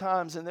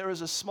sometimes, and there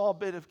is a small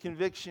bit of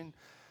conviction,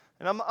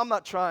 and I'm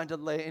not trying to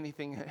lay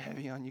anything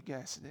heavy on you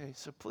guys today,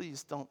 so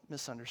please don't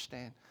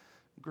misunderstand.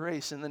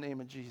 Grace in the name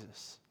of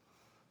Jesus.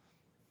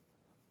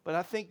 But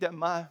I think that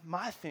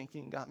my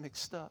thinking got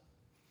mixed up.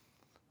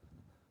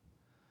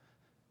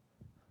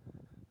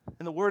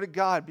 And the Word of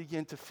God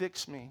began to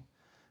fix me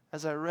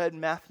as I read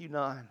Matthew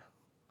 9.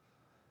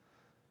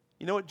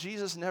 You know what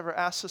Jesus never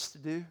asks us to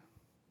do?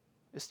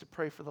 Is to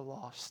pray for the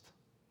lost.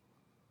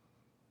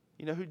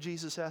 You know who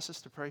Jesus asks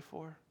us to pray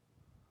for?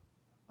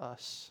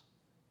 Us.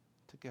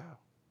 To go.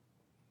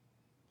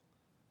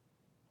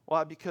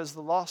 Why? Because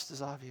the lost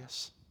is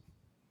obvious.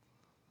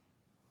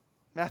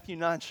 Matthew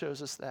 9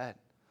 shows us that.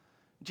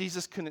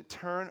 Jesus couldn't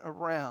turn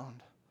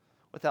around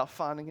without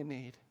finding a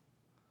need.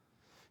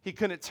 He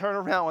couldn't turn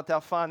around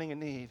without finding a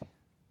need.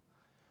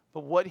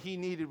 But what he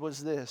needed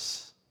was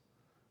this: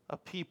 a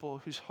people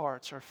whose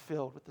hearts are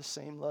filled with the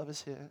same love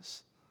as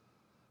his.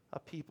 A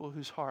people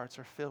whose hearts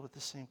are filled with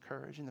the same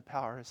courage and the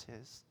power as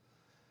his,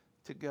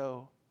 to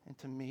go and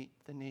to meet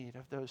the need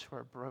of those who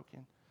are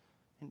broken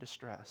and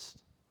distressed.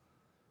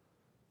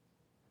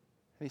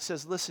 And he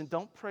says, listen,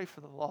 don't pray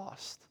for the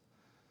lost.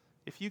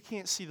 If you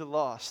can't see the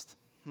lost,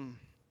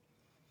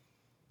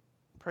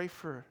 pray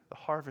for the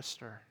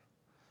harvester.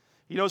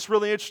 You know what's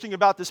really interesting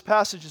about this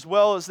passage as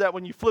well is that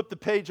when you flip the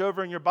page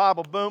over in your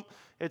Bible, boom,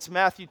 it's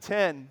Matthew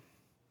 10.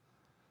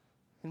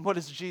 And what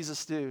does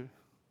Jesus do?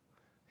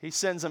 He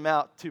sends them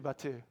out 2 by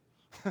 2.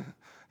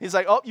 He's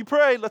like, oh, you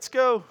prayed, let's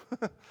go.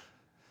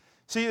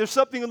 See, there's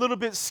something a little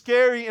bit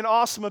scary and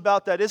awesome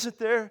about that, isn't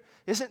there?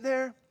 Isn't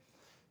there?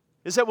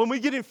 Is that when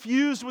we get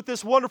infused with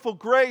this wonderful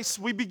grace,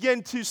 we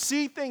begin to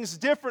see things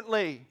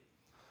differently.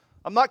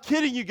 I'm not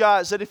kidding you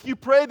guys that if you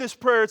pray this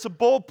prayer, it's a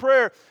bold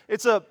prayer.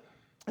 It's a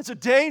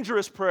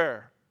dangerous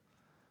prayer.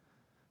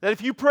 That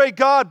if you pray,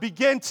 God,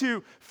 begin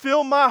to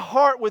fill my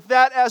heart with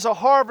that as a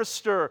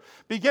harvester.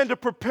 Begin to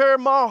prepare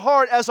my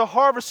heart as a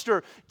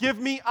harvester. Give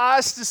me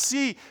eyes to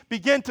see.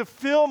 Begin to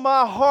fill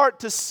my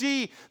heart to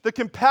see the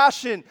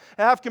compassion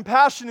and have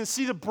compassion and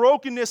see the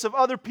brokenness of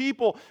other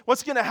people.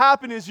 What's going to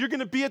happen is you're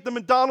going to be at the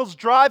McDonald's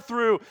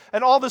drive-thru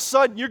and all of a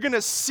sudden you're going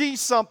to see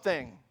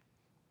something.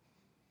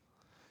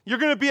 You're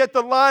going to be at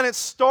the line at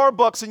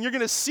Starbucks and you're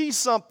going to see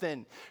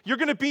something. You're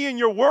going to be in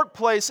your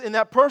workplace and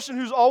that person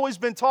who's always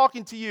been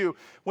talking to you,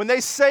 when they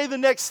say the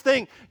next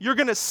thing, you're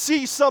going to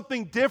see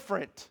something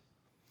different.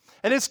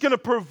 And it's going to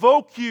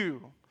provoke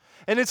you.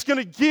 And it's going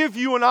to give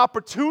you an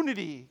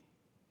opportunity.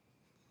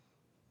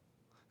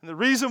 And the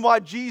reason why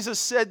Jesus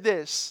said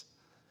this,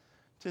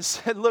 just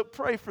said, look,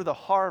 pray for the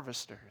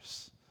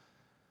harvesters.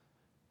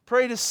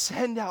 Pray to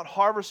send out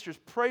harvesters.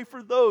 Pray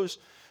for those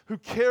who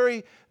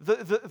carry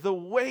the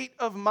weight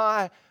of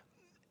my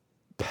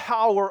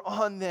power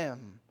on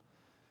them.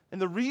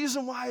 And the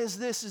reason why is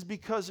this is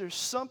because there's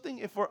something,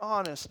 if we're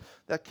honest,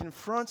 that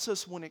confronts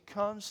us when it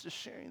comes to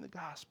sharing the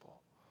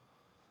gospel.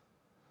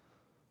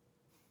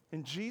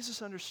 And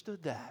Jesus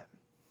understood that.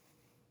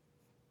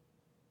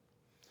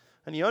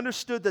 And he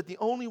understood that the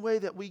only way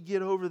that we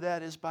get over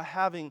that is by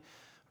having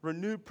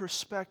renewed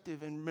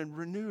perspective and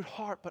renewed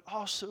heart, but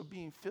also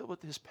being filled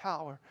with his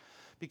power.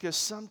 Because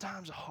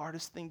sometimes the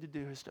hardest thing to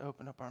do is to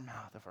open up our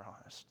mouth, if we're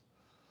honest.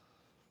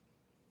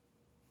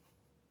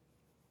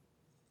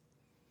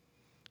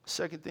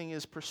 Second thing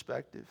is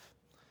perspective.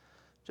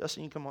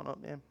 Justin, you come on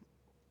up, man.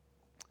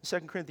 2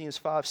 Corinthians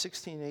 5,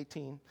 16 and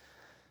 18.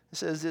 It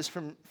says this,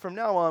 from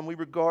now on we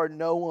regard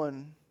no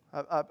one.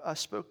 I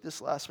spoke this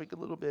last week a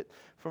little bit.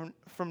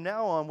 From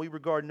now on we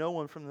regard no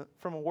one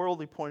from a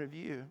worldly point of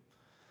view.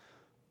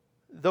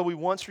 Though we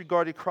once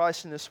regarded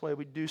Christ in this way,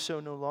 we do so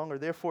no longer.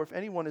 Therefore, if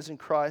anyone is in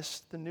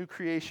Christ, the new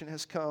creation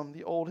has come,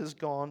 the old has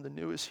gone, the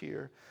new is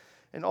here.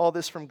 And all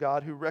this from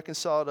God, who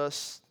reconciled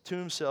us to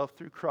himself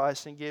through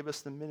Christ and gave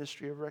us the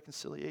ministry of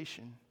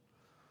reconciliation.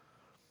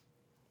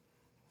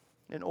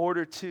 In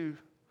order to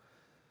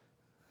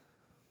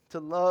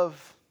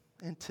love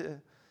and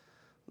to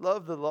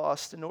love the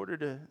lost, in order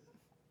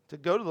to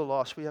go to the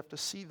lost, we have to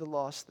see the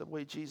lost the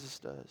way Jesus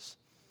does.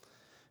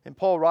 And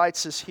Paul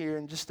writes this here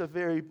in just a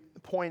very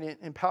poignant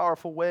and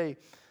powerful way.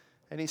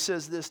 And he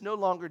says this, no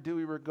longer do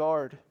we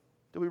regard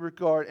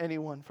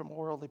anyone from a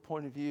worldly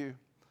point of view.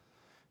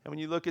 And when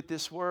you look at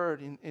this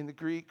word in the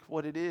Greek,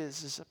 what it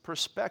is a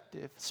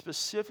perspective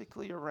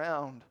specifically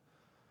around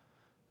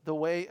the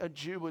way a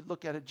Jew would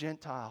look at a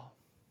Gentile.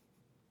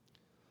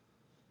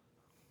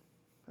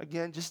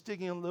 Again, just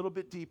digging a little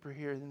bit deeper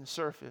here than the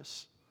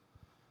surface,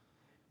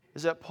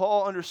 is that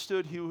Paul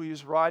understood who he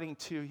was writing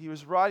to. He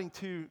was writing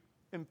to,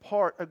 in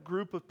part, a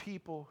group of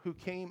people who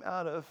came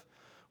out of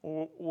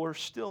or were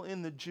still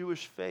in the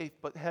Jewish faith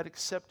but had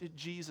accepted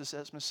Jesus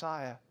as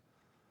Messiah.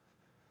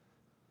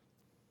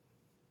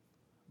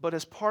 But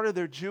as part of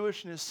their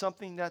Jewishness,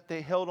 something that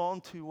they held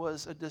on to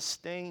was a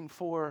disdain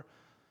for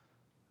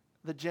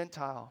the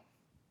Gentile.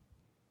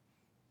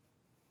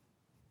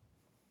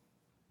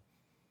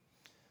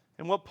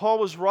 And what Paul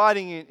was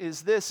writing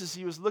is this, is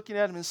he was looking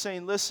at him and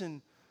saying,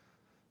 listen,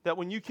 that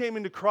when you came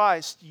into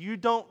Christ, you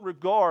don't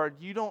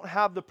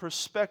have the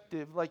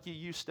perspective like you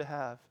used to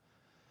have.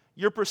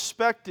 Your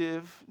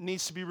perspective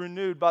needs to be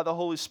renewed by the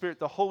Holy Spirit.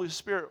 The Holy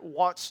Spirit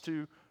wants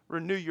to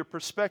renew your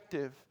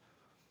perspective.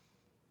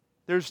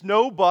 There's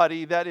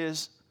nobody that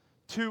is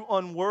too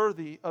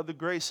unworthy of the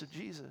grace of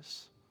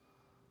Jesus.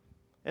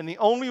 And the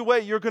only way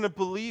you're going to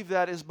believe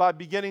that is by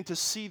beginning to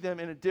see them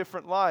in a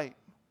different light.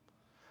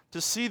 To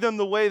see them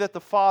the way that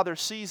the Father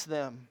sees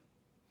them.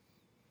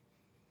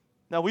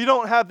 Now, we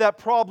don't have that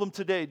problem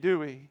today, do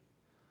we?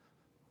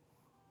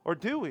 Or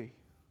do we?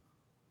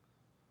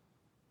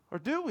 Or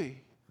do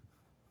we?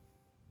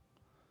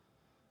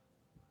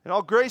 In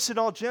all grace and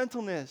all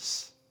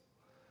gentleness,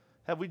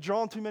 have we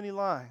drawn too many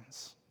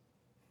lines?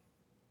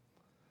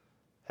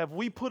 Have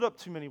we put up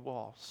too many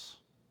walls?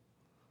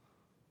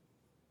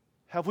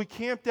 Have we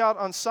camped out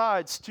on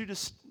sides too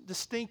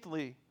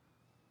distinctly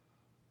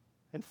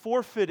and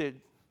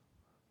forfeited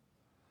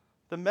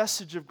the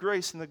message of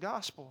grace in the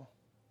gospel?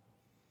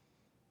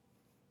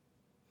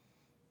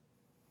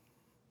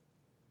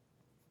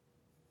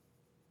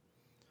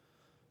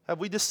 Have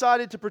we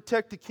decided to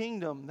protect the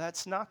kingdom?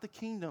 That's not the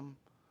kingdom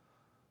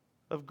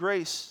of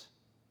grace,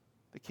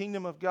 the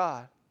kingdom of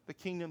God, the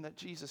kingdom that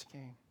Jesus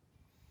came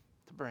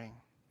to bring.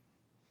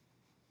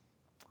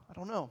 I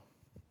don't know.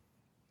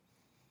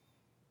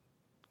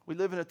 We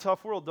live in a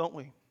tough world, don't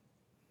we?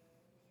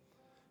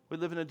 We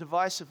live in a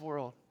divisive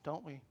world,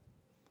 don't we?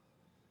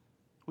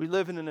 We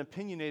live in an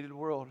opinionated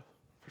world,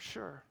 for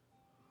sure.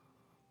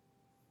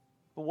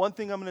 But one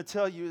thing I'm going to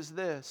tell you is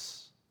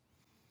this,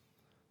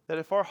 that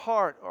if our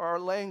heart or our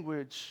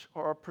language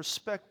or our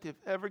perspective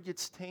ever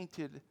gets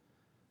tainted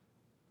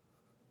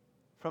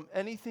from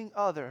anything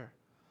other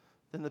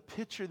than the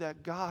picture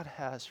that God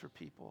has for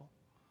people,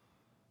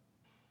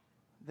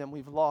 then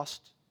we've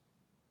lost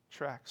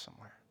track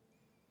somewhere.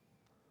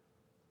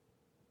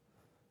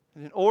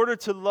 And in order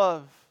to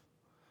love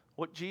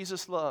what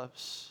Jesus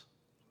loves,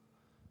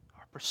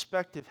 our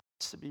perspective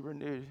has to be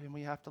renewed, and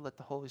we have to let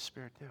the Holy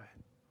Spirit do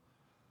it.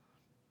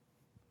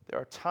 There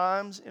are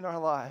times in our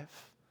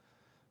life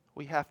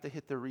we have to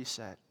hit the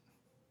reset.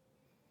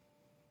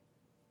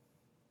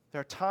 There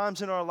are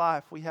times in our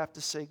life we have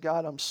to say,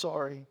 God, I'm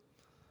sorry.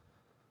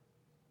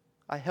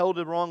 I held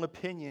a wrong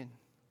opinion.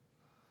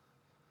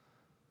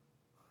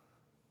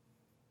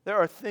 There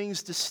are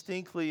things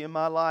distinctly in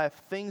my life,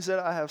 things that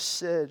I have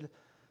said,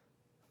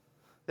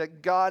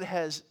 that God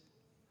has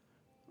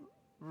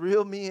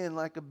reeled me in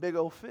like a big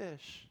old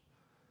fish.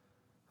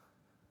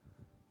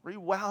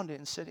 Rewound it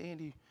and said,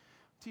 Andy,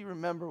 do you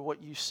remember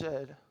what you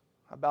said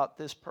about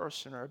this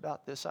person or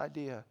about this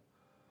idea?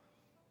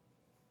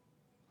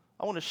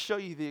 I want to show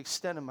you the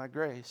extent of my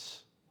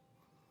grace.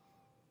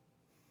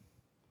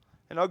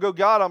 And I'll go,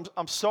 God,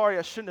 I'm sorry,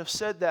 I shouldn't have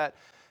said that.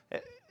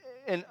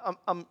 And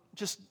I'm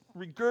just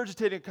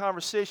regurgitating a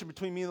conversation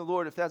between me and the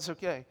Lord, if that's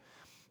okay.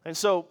 And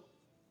so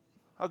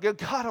I'll go,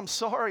 God, I'm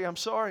sorry. I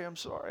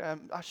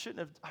shouldn't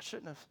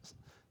have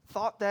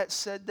thought that,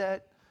 said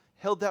that,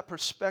 held that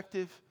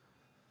perspective.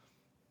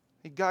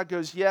 And God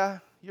goes, yeah,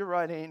 you're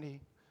right, Andy.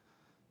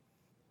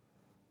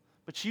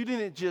 But you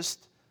didn't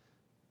just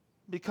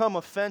become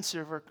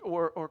offensive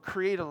or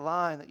create a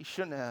line that you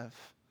shouldn't have.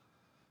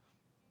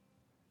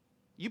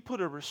 You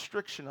put a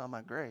restriction on my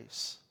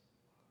grace.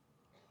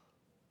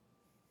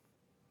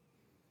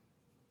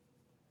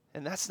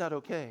 And that's not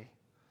okay.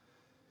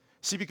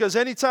 See, because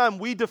anytime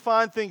we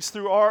define things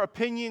through our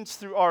opinions,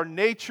 through our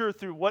nature,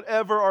 through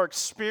whatever, our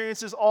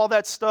experiences, all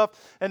that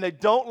stuff, and they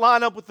don't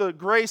line up with the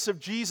grace of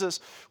Jesus,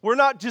 we're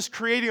not just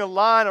creating a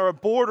line or a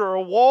border or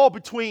a wall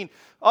between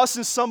us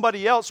and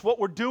somebody else. What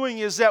we're doing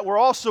is that we're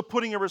also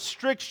putting a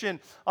restriction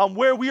on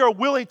where we are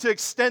willing to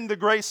extend the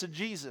grace of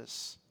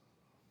Jesus.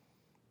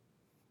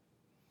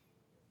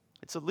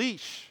 It's a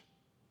leash.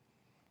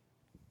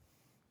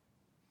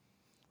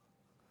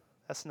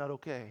 That's not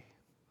okay.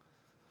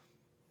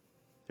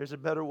 There's a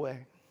better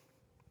way.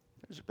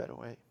 There's a better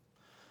way.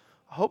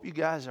 I hope you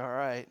guys are all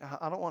right.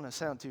 I don't want to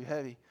sound too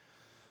heavy.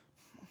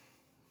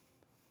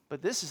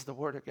 But this is the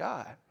Word of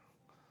God.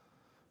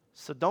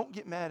 So don't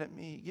get mad at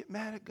me. Get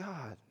mad at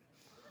God.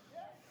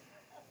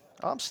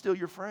 I'm still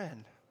your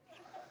friend.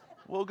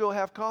 We'll go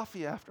have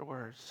coffee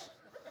afterwards.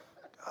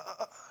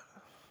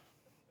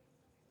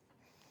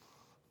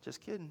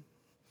 Just kidding.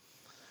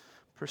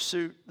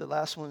 Pursuit. The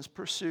last one is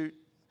pursuit.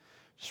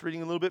 Just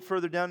reading a little bit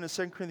further down in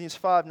 2 Corinthians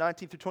 5,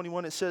 19 through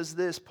 21, it says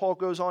this. Paul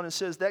goes on and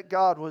says that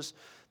God was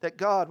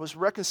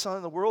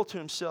reconciling the world to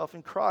himself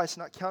in Christ,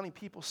 not counting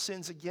people's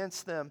sins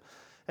against them.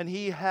 And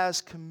he has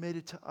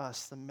committed to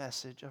us the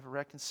message of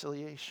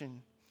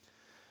reconciliation.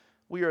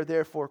 We are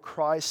therefore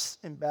Christ's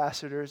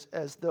ambassadors,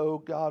 as though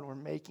God were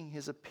making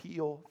his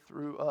appeal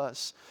through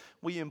us.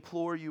 We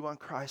implore you on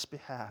Christ's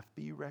behalf,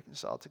 be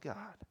reconciled to God.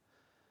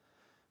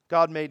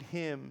 God made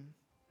him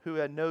who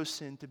had no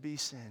sin to be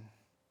sin.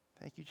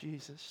 Thank you,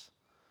 Jesus.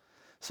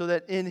 So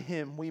that in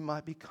him we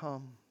might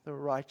become the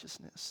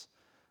righteousness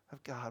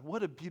of God.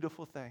 What a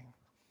beautiful thing.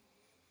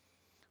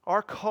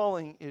 Our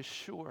calling is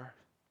sure.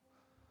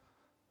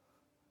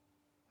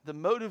 the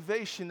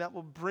motivation that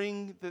will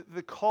bring,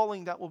 the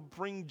calling that will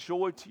bring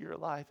joy to your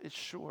life is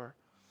sure.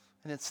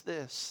 And it's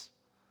this: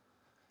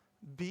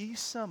 be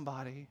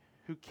somebody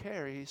who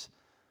carries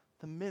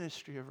the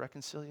ministry of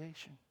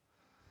reconciliation.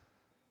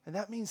 And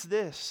that means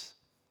this: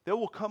 there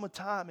will come a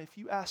time if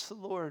you ask the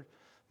Lord,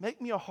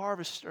 make me a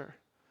harvester.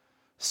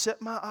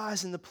 Set my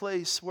eyes in the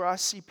place where I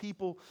see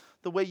people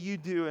the way you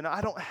do, and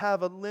I don't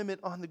have a limit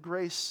on the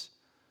grace.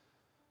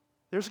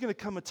 There's going to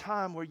come a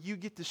time where you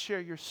get to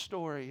share your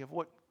story of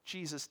what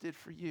Jesus did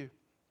for you.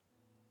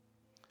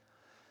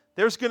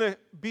 There's going to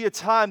be a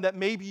time that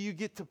maybe you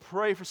get to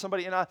pray for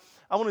somebody. And I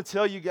want to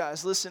tell you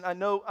guys, listen, I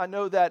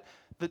know that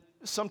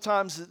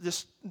sometimes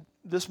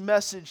this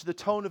message, the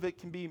tone of it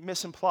can be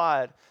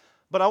misimplied.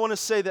 But I want to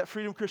say that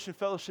Freedom Christian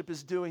Fellowship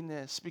is doing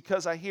this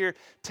because I hear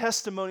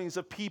testimonies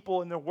of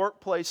people in their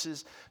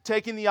workplaces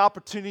taking the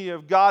opportunity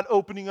of God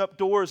opening up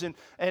doors and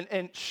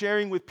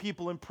sharing with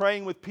people and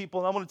praying with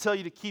people. And I want to tell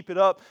you to keep it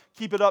up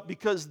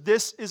because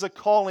this is a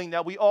calling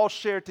that we all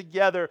share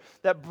together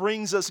that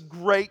brings us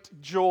great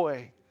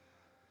joy.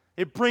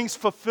 It brings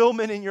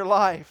fulfillment in your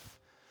life.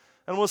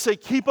 And we'll say,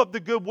 keep up the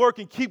good work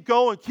and keep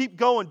going.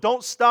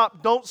 Don't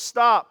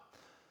stop.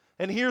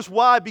 And here's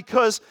why: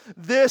 because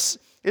this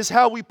is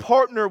how we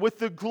partner with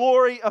the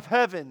glory of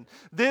heaven.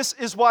 This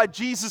is why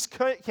Jesus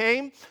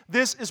came.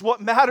 This is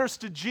what matters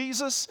to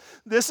Jesus.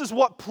 This is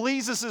what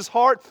pleases His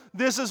heart.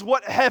 This is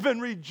what heaven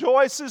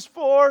rejoices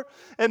for.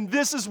 And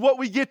this is what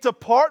we get to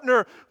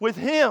partner with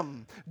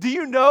Him. Do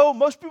you know,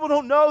 most people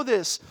don't know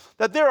this,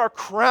 that there are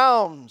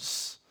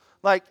crowns,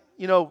 like,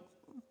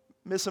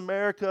 Miss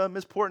America,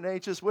 Miss Port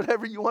Neches,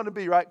 whatever you want to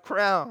be, right?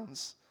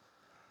 Crowns.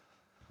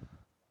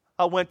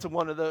 I went to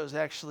one of those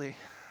actually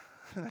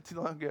not too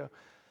long ago.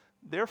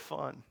 They're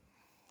fun.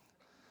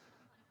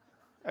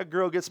 That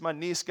girl gets my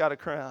niece got a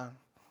crown.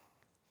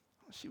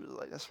 She was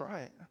like, that's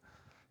right.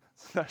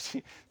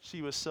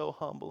 She was so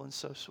humble and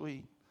so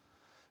sweet.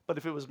 But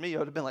if it was me, I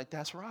would have been like,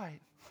 that's right.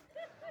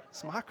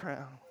 It's my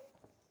crown.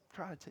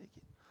 Try to take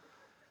it.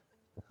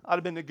 I'd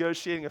have been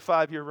negotiating a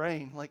 5-year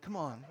reign. Like, come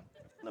on,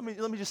 let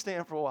me just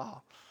stand for a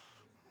while.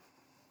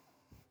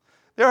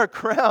 There are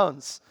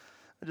crowns.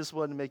 I just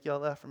wanted to make y'all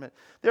laugh for a minute.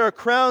 There are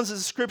crowns, as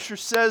the Scripture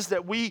says,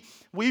 that we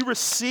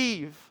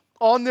receive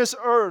on this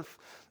earth,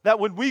 that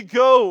when we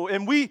go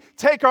and we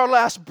take our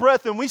last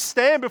breath and we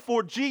stand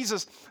before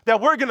Jesus, that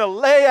we're going to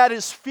lay at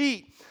His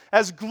feet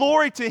as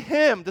glory to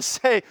Him, to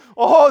say,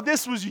 oh,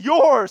 this was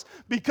yours,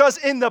 because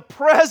in the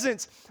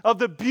presence of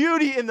the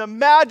beauty and the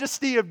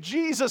majesty of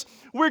Jesus,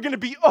 we're going to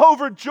be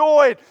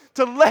overjoyed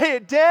to lay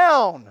it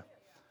down.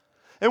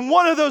 And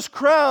one of those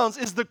crowns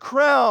is the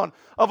crown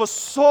of a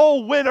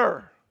soul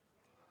winner.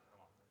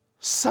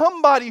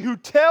 Somebody who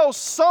tells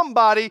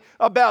somebody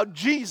about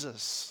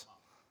Jesus.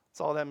 That's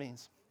all that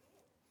means.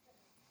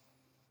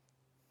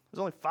 There's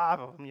only 5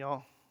 of them,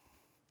 y'all.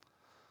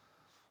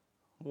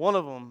 One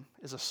of them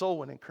is a soul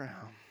winning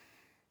crown.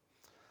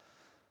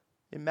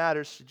 It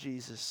matters to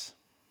Jesus.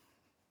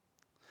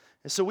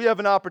 And so we have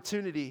an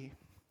opportunity.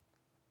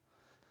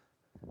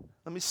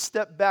 Let me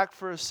step back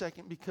for a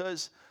second,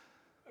 because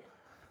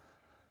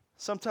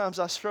sometimes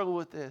I struggle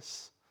with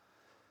this.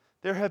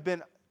 There have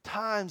been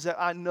times that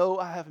I know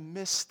I have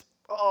missed.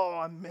 Oh,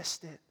 I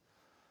missed it.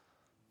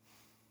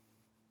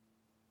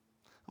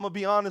 I'm going to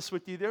be honest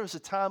with you. There was a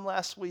time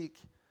last week,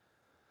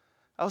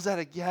 I was at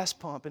a gas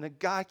pump and a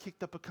guy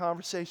kicked up a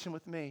conversation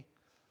with me.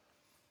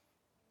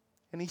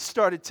 And he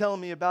started telling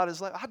me about his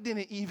life. I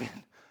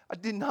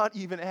did not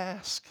even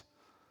ask.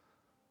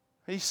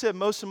 He said,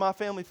 most of my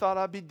family thought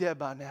I'd be dead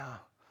by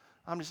now.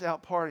 I'm just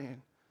out partying.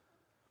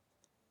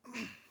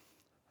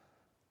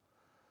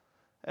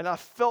 And I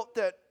felt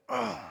that,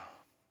 I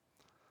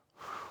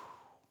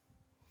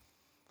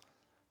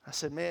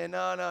said, man,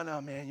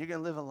 no, man, you're going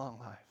to live a long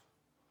life.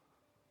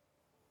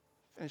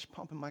 Finished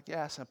pumping my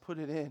gas, and I put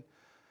it in.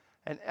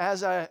 And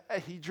as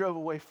he drove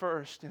away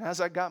first, and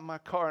as I got in my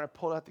car and I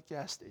pulled out the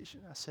gas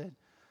station, I said,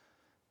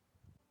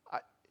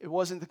 it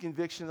wasn't the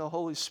conviction of the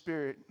Holy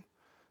Spirit.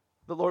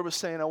 The Lord was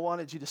saying, I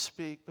wanted you to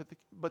speak,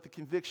 but the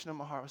conviction of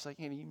my heart was like,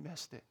 Andy, you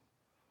missed it.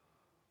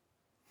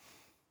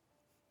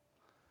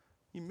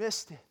 You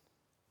missed it.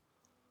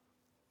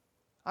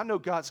 I know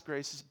God's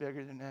grace is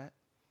bigger than that.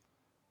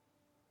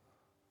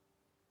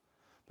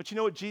 But you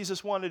know what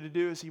Jesus wanted to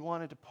do is He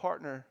wanted to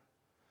partner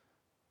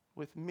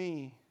with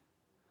me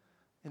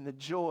in the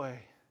joy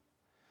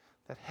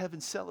that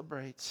heaven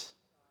celebrates,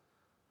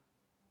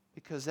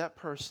 because that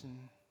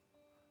person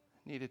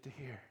needed to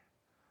hear.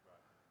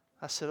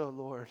 I said, oh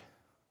Lord,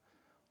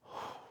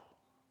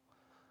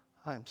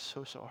 I am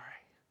so sorry.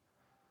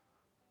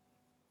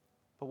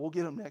 But we'll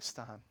get them next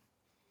time.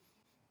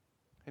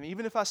 And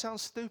even if I sound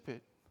stupid,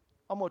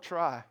 I'm going to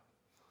try.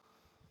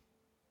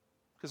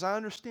 Because I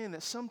understand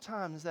that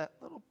sometimes that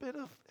little bit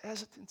of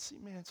hesitancy,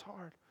 man, it's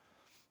hard.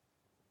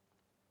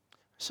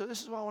 So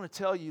this is what I want to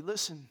tell you.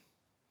 Listen,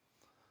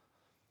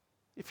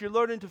 if you're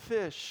learning to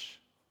fish,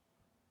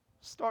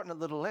 start in a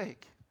little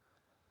lake.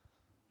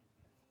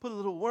 Put a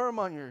little worm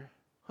on your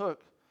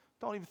hook.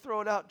 Don't even throw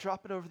it out.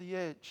 Drop it over the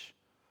edge.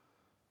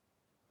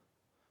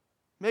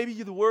 Maybe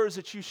the words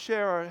that you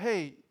share are,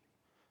 hey,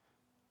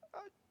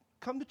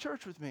 come to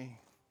church with me.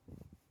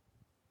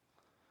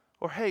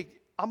 Or, hey,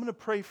 I'm going to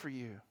pray for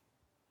you.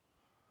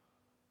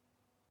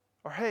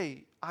 Or,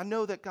 hey, I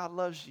know that God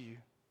loves you.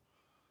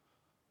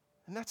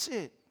 And that's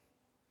it.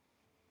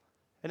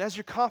 And as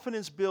your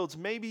confidence builds,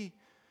 maybe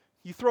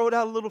you throw it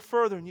out a little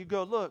further and you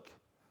go, look,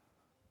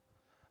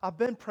 I've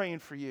been praying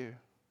for you.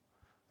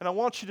 And I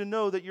want you to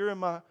know that you're in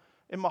my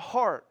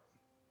heart.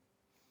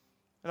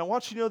 And I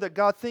want you to know that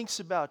God thinks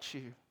about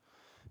you.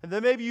 And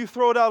then maybe you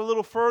throw it out a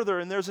little further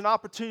and there's an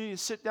opportunity to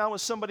sit down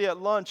with somebody at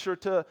lunch or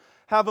to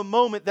have a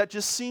moment that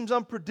just seems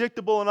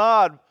unpredictable and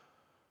odd.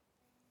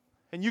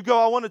 And you go,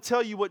 I want to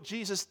tell you what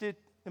Jesus did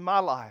in my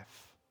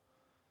life.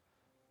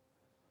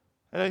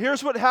 And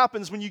here's what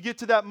happens when you get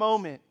to that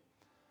moment.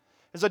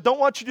 Is I don't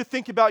want you to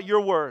think about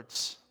your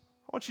words.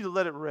 I want you to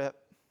let it rip.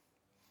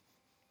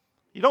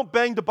 You don't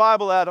bang the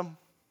Bible at them.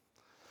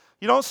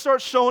 You don't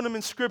start showing them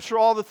in Scripture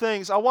all the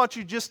things. I want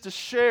you just to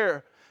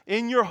share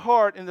in your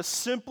heart in the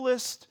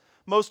simplest,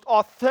 most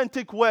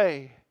authentic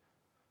way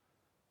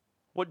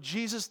what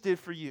Jesus did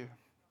for you.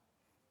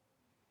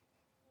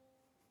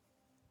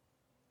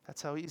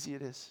 That's how easy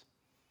it is.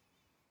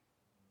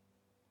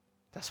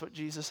 That's what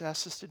Jesus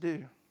asked us to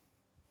do.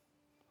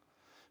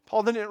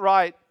 Paul didn't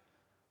write,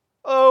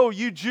 oh,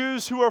 you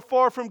Jews who are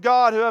far from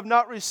God, who have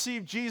not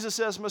received Jesus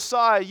as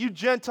Messiah, you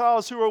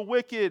Gentiles who are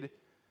wicked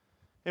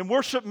and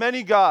worship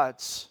many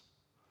gods.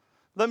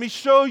 Let me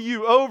show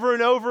you over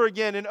and over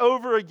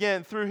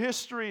again through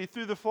history,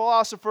 through the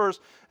philosophers,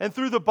 and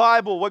through the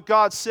Bible what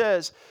God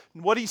says.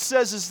 And what he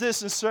says is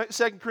this in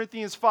 2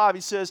 Corinthians 5.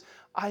 He says,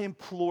 I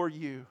implore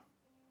you,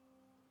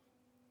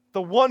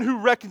 the one who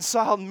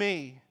reconciled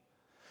me,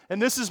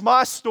 and this is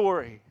my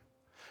story,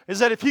 is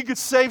that if he could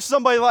save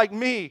somebody like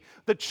me,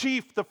 the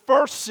chief, the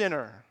first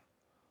sinner,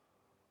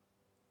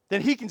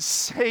 then he can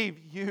save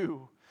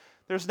you.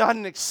 There's not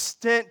an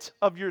extent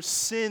of your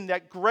sin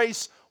that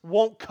grace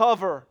won't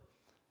cover.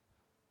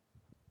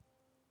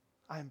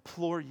 I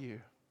implore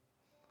you.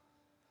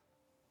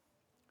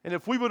 And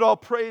if we would all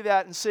pray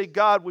that and say,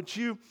 God, would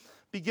you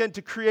begin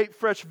to create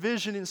fresh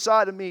vision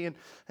inside of me and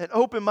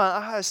open my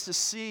eyes to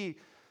see,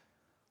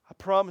 I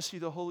promise you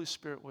the Holy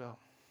Spirit will.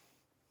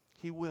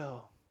 He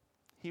will.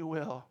 He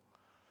will.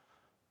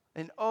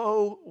 And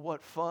oh,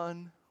 what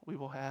fun we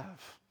will have.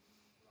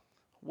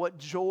 What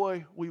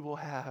joy we will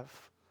have.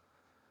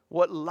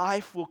 What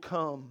life will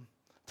come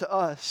to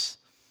us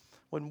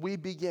when we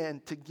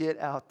begin to get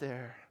out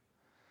there.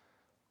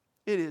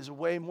 It is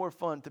way more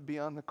fun to be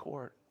on the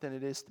court than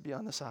it is to be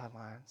on the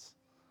sidelines.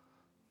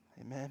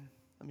 Amen.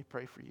 Let me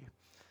pray for you.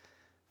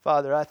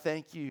 Father, I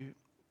thank you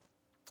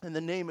in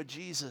the name of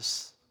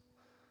Jesus,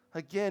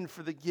 again,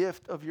 for the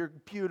gift of your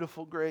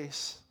beautiful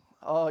grace.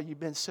 Oh, you've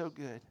been so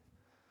good.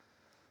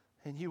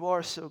 And you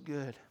are so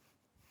good.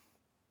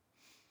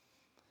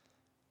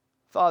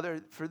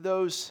 Father, for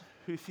those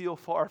who feel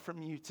far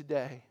from you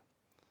today,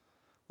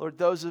 Lord,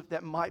 those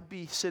that might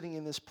be sitting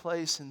in this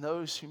place and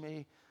those who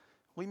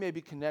we may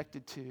be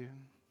connected to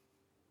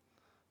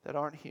that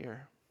aren't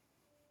here,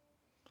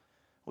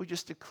 we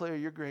just declare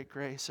your great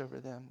grace over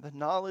them, the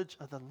knowledge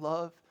of the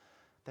love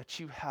that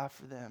you have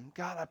for them.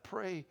 God, I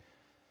pray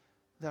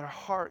that our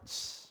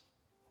hearts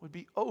would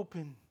be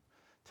open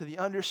to the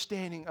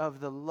understanding of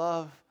the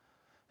love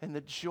and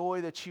the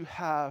joy that you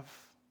have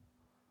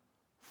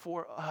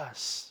for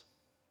us.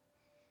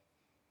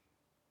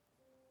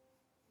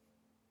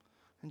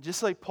 And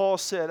just like Paul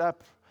said, I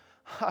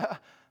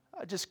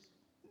just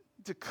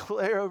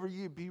declare over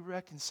you, be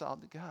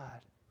reconciled to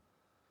God.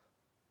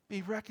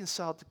 Be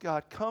reconciled to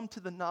God. Come to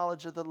the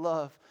knowledge of the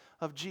love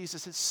of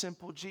Jesus. It's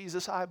simple.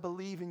 Jesus, I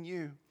believe in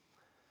you.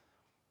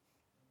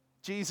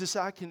 Jesus,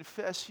 I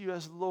confess you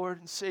as Lord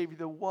and Savior,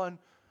 the one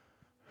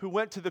who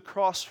went to the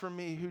cross for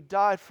me, who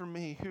died for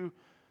me,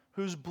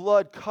 whose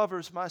blood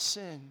covers my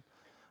sin.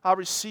 I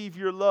receive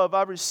your love.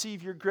 I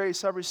receive your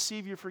grace. I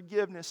receive your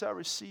forgiveness. I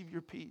receive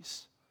your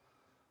peace.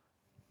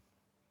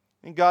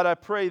 And God, I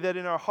pray that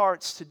in our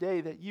hearts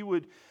today that you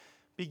would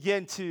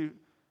begin to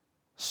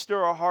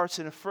stir our hearts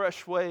in a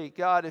fresh way.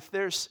 God, if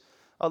there's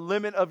a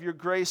limit of your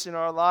grace in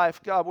our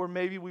life, God, where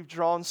maybe we've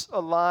drawn a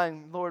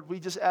line, Lord, we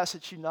just ask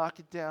that you knock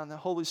it down. The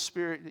Holy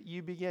Spirit, that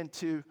you begin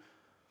to,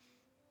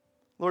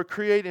 Lord,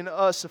 create in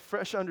us a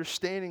fresh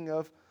understanding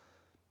of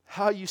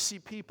how you see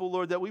people,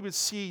 Lord, that we would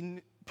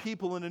see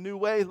people in a new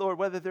way, Lord,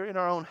 whether they're in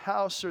our own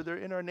house or they're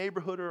in our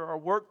neighborhood or our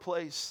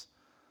workplace.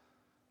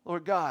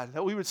 Lord God,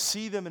 that we would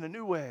see them in a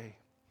new way,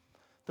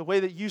 the way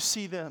that you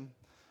see them,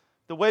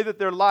 the way that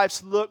their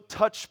lives look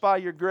touched by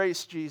your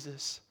grace,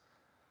 Jesus.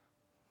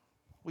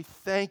 We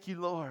thank you,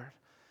 Lord.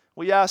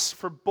 We ask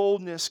for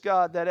boldness,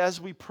 God, that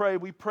as we pray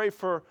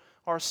for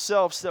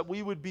ourselves, that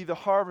we would be the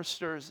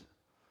harvesters,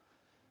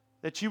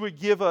 that you would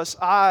give us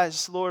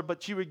eyes, Lord,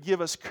 but you would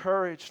give us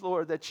courage,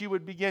 Lord, that you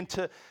would begin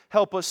to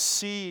help us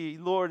see,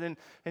 Lord,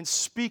 and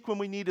speak when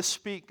we need to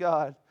speak,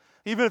 God.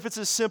 Even if it's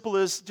as simple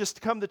as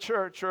just come to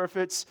church, or if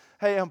it's,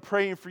 hey, I'm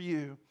praying for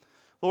you.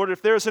 Lord,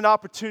 if there's an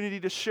opportunity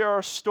to share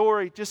our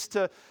story, just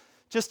to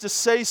just to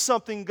say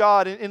something,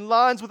 God, in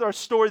lines with our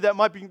story that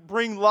might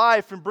bring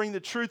life and bring the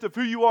truth of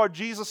who you are,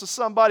 Jesus, to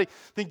somebody,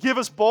 then give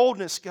us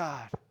boldness,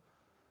 God.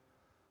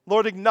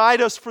 Lord,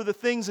 ignite us for the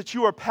things that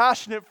you are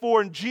passionate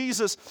for, and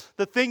Jesus,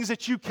 the things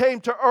that you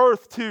came to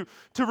earth to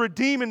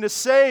redeem and to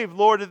save,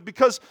 Lord,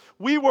 because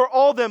we were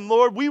all them,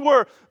 Lord. We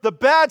were the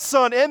bad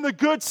son and the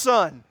good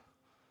son.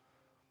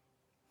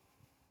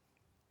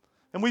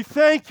 And we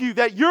thank you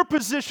that your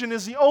position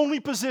is the only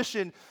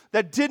position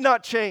that did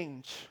not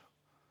change.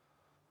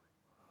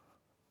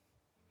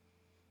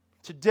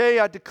 Today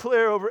I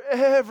declare over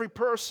every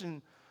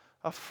person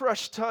a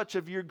fresh touch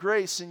of your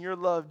grace and your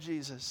love,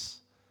 Jesus.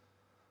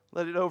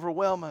 Let it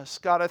overwhelm us.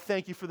 God, I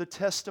thank you for the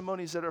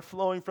testimonies that are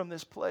flowing from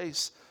this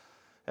place.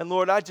 And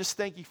Lord, I just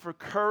thank you for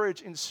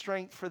courage and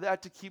strength for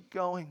that to keep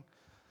going.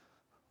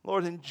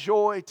 Lord, and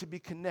joy to be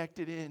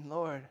connected in,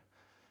 Lord,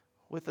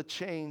 with a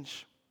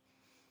change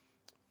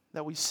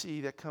that we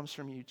see that comes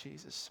from you,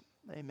 Jesus.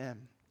 Amen.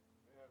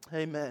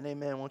 Amen.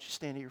 Amen. Won't you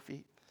stand to your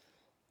feet?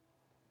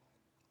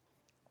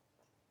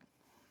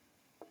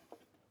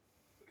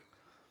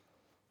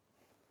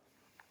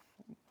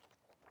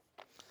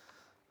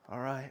 All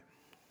right.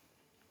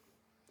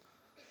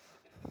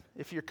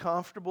 If you're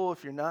comfortable,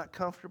 if you're not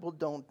comfortable,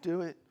 don't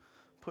do it.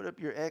 Put up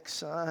your X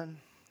sign,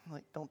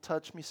 like don't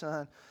touch me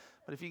sign.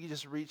 But if you could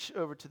just reach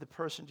over to the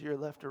person to your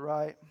left or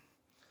right.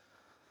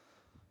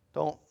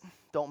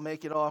 Don't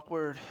make it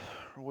awkward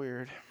or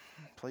weird,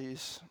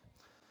 please.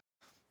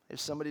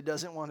 If somebody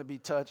doesn't want to be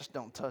touched,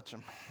 don't touch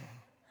them.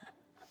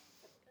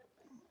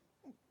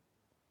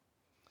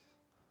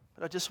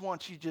 But I just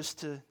want you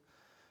to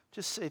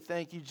say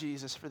thank you,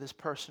 Jesus, for this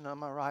person on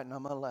my right and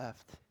on my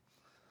left.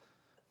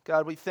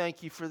 God, we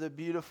thank you for the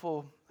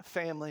beautiful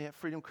family at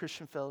Freedom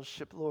Christian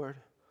Fellowship, Lord.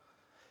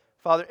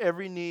 Father,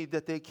 every need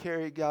that they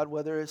carry, God,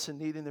 whether it's a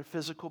need in their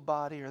physical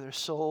body or their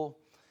soul,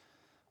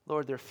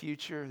 Lord, their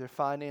future, their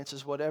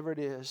finances, whatever it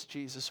is,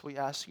 Jesus, we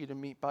ask you to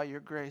meet by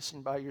your grace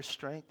and by your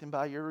strength and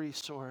by your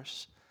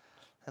resource.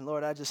 And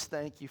Lord, I just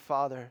thank you,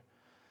 Father,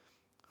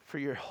 for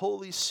your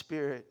Holy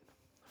Spirit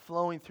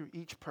flowing through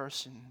each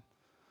person.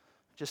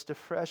 Just a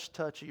fresh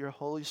touch of your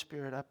Holy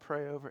Spirit, I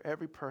pray over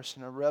every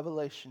person, a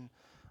revelation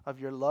of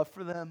your love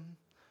for them,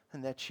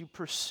 and that you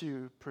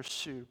pursue.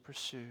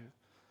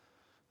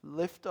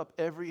 Lift up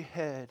every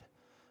head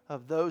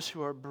of those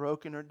who are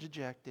broken or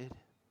dejected.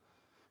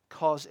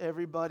 Cause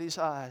everybody's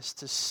eyes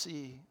to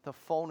see the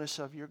fullness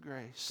of your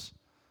grace.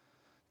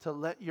 To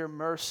let your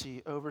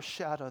mercy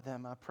overshadow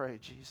them, I pray,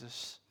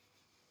 Jesus.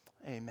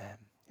 Amen.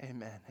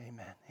 Amen.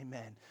 Amen.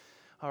 Amen.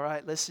 All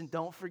right, listen,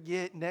 don't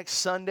forget, next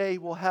Sunday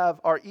we'll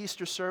have our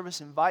Easter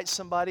service. Invite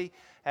somebody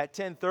at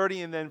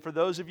 10:30, and then for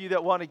those of you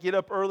that want to get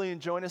up early and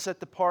join us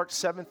at the park,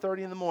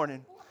 7:30 in the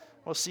morning.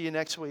 We'll see you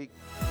next week.